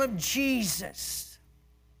name of Jesus.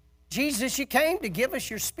 Jesus, you came to give us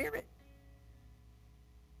your Spirit.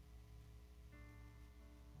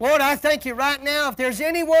 Lord, I thank you right now, if there's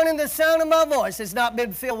anyone in the sound of my voice that's not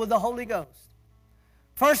been filled with the Holy Ghost.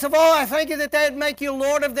 First of all, I thank you that they'd make you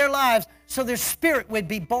Lord of their lives so their spirit would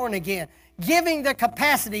be born again, giving the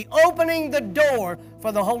capacity, opening the door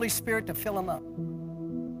for the Holy Spirit to fill them up.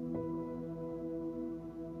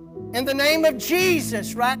 In the name of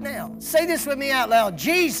Jesus right now, say this with me out loud.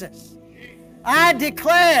 Jesus, I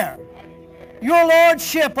declare your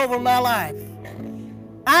lordship over my life.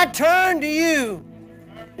 I turn to you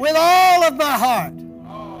with all of my heart.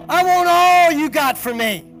 I want all you got for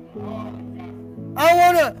me. I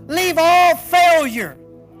want to leave all failure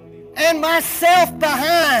and myself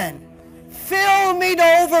behind. Fill me to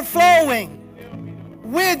overflowing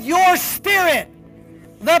with your Spirit,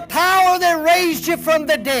 the power that raised you from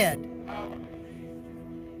the dead.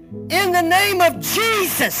 In the name of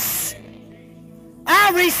Jesus,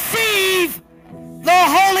 I receive the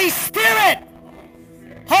Holy Spirit.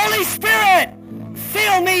 Holy Spirit,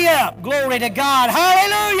 fill me up. Glory to God.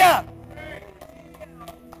 Hallelujah.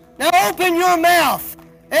 Now open your mouth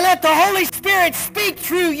and let the Holy Spirit speak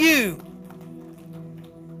through you.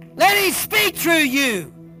 Let Him speak through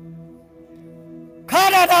you.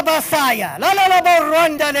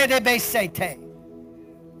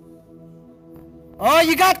 Oh,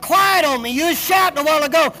 you got quiet on me. You were shouting a while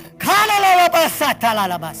ago.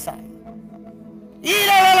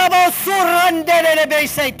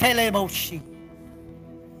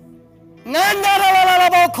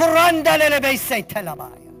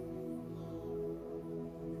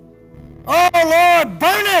 Oh, Lord,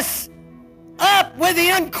 burn us up with the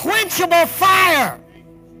unquenchable fire.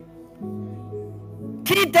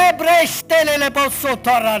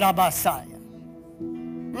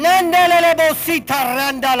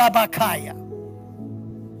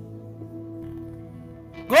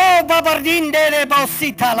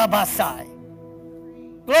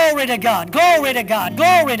 Glory to God, glory to God,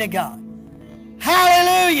 glory to God.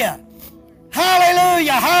 Hallelujah,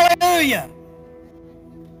 hallelujah, hallelujah.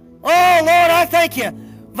 Oh, Lord, I thank you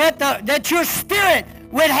that your Spirit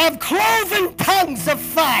would have cloven tongues of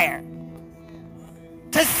fire.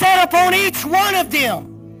 to set upon each one of them.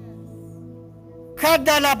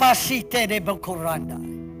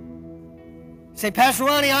 Say, Pastor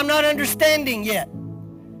Ronnie, I'm not understanding yet.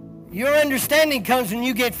 Your understanding comes when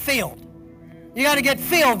you get filled. You got to get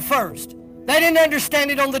filled first. They didn't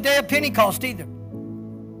understand it on the day of Pentecost either.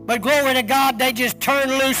 But glory to God, they just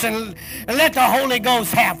turned loose and let the Holy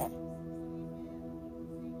Ghost have them.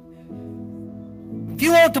 If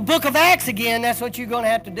you want the book of Acts again, that's what you're going to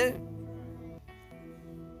have to do.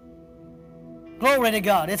 Glory to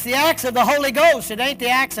God. It's the acts of the Holy Ghost. It ain't the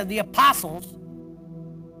acts of the apostles.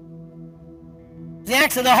 It's the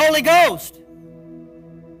acts of the Holy Ghost.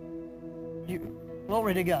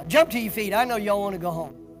 Glory to God. Jump to your feet. I know y'all want to go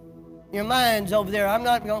home. Your mind's over there. I'm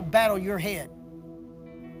not going to battle your head.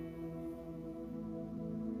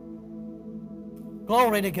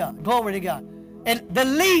 Glory to God. Glory to God. And the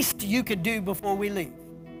least you could do before we leave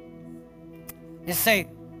is say,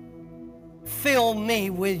 fill me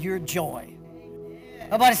with your joy.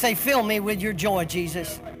 Everybody say, fill me with your joy,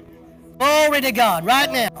 Jesus. Glory to God. Right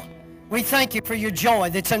now, we thank you for your joy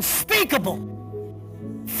that's unspeakable,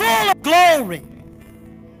 full of glory.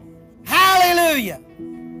 Hallelujah.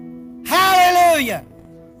 Hallelujah.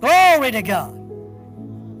 Glory to God.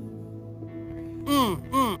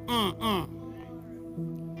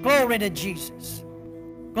 Glory to Jesus.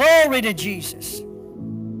 Glory to Jesus.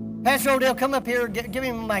 Pastor Odell, come up here. Give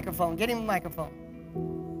him a microphone. Get him a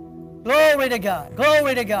microphone. Glory to God.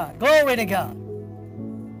 Glory to God. Glory to God.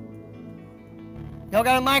 Y'all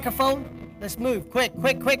got a microphone? Let's move. Quick,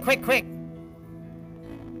 quick, quick, quick, quick.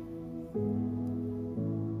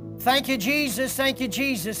 Thank you, Jesus. Thank you,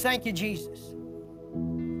 Jesus. Thank you, Jesus.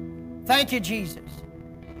 Thank you, Jesus.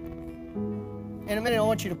 In a minute, I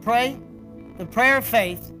want you to pray the prayer of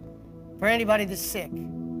faith for anybody that's sick.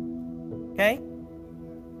 Okay?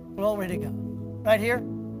 Glory to God. Right here?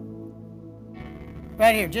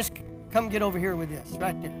 Right here. Just come get over here with this.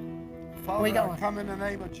 Right there. Father, I come in the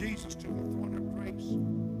name of Jesus to the throne of grace.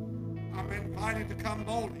 I'm invited to come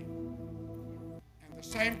boldly. And the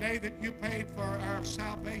same day that you paid for our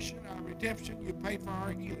salvation, our redemption, you paid for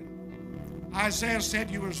our healing. Isaiah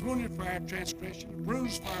said you was wounded for our transgression,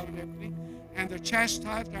 bruised for our iniquity, and the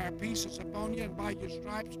chastisement of our peace is upon you, and by your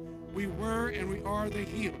stripes we were and we are the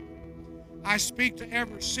healed. I speak to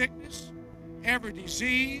every sickness, every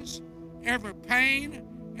disease, every pain,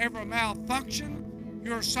 every malfunction.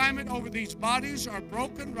 Your assignment over these bodies are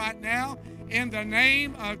broken right now. In the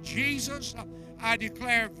name of Jesus, I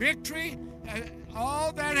declare victory.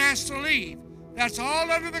 All that has to leave, that's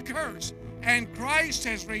all under the curse. And Christ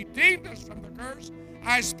has redeemed us from the curse.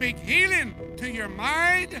 I speak healing to your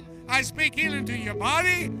mind. I speak healing to your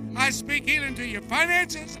body. I speak healing to your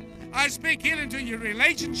finances. I speak healing to your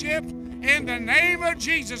relationships. In the name of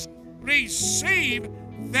Jesus, receive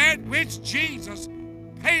that which Jesus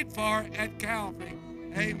paid for at Calvary.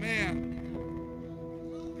 Amen.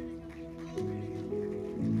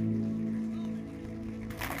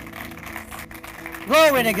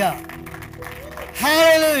 Glory to God.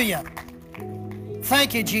 Hallelujah.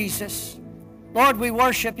 Thank you, Jesus. Lord, we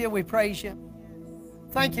worship you. We praise you.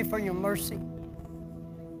 Thank you for your mercy.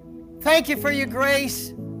 Thank you for your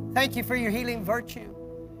grace. Thank you for your healing virtue.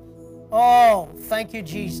 Oh, thank you,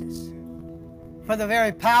 Jesus, for the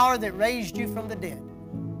very power that raised you from the dead,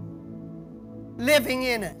 living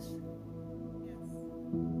in us,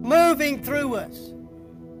 moving through us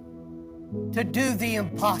to do the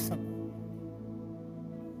impossible.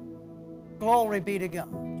 Glory be to God.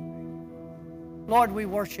 Lord, we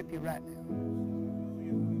worship you right now.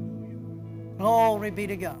 Glory be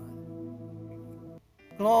to God.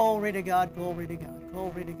 Glory to God, glory to God,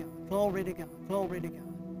 glory to God, glory to God, glory to God.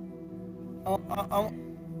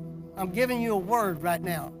 I'm giving you a word right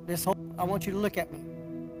now. I want you to look at me.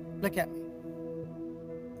 Look at me.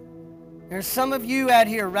 There's some of you out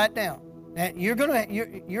here right now that you're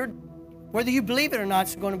whether you believe it or not,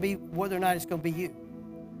 it's going to be whether or not it's going to be you.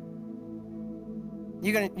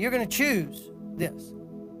 You're going to choose this.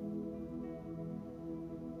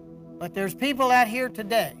 But there's people out here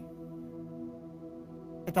today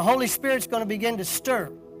that the Holy Spirit's going to begin to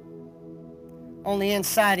stir on the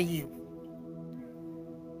inside of you.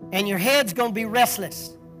 And your head's going to be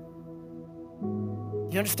restless.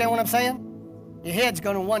 You understand what I'm saying? Your head's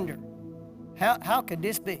going to wonder, how could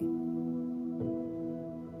this be?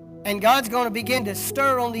 And God's going to begin to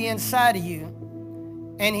stir on the inside of you,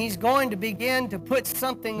 and He's going to begin to put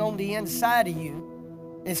something on the inside of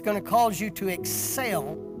you that's going to cause you to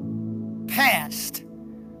excel past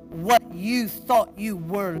what you thought you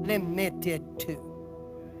were limited to.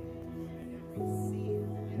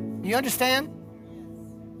 You understand?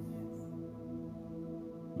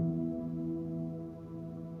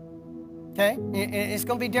 okay? It's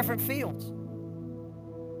going to be different fields.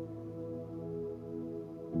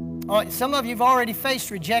 All right, some of you have already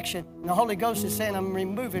faced rejection, and the Holy Ghost is saying, I'm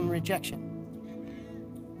removing rejection.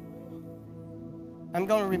 I'm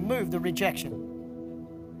going to remove the rejection.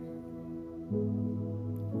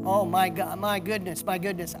 Oh, my God, my goodness, my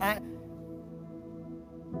goodness.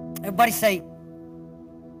 Everybody say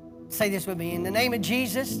this with me. In the name of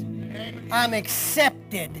Jesus, I'm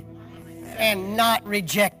accepted and not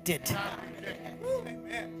rejected.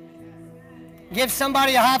 Give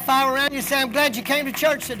somebody a high five around you and say, I'm glad you came to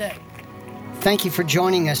church today. Thank you for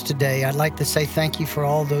joining us today. I'd like to say thank you for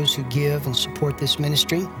all those who give and support this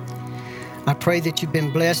ministry. I pray that you've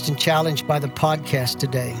been blessed and challenged by the podcast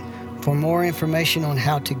today. For more information on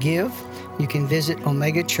how to give, you can visit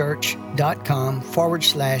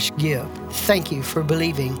omegachurch.com/give. Thank you for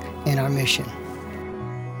believing in our mission.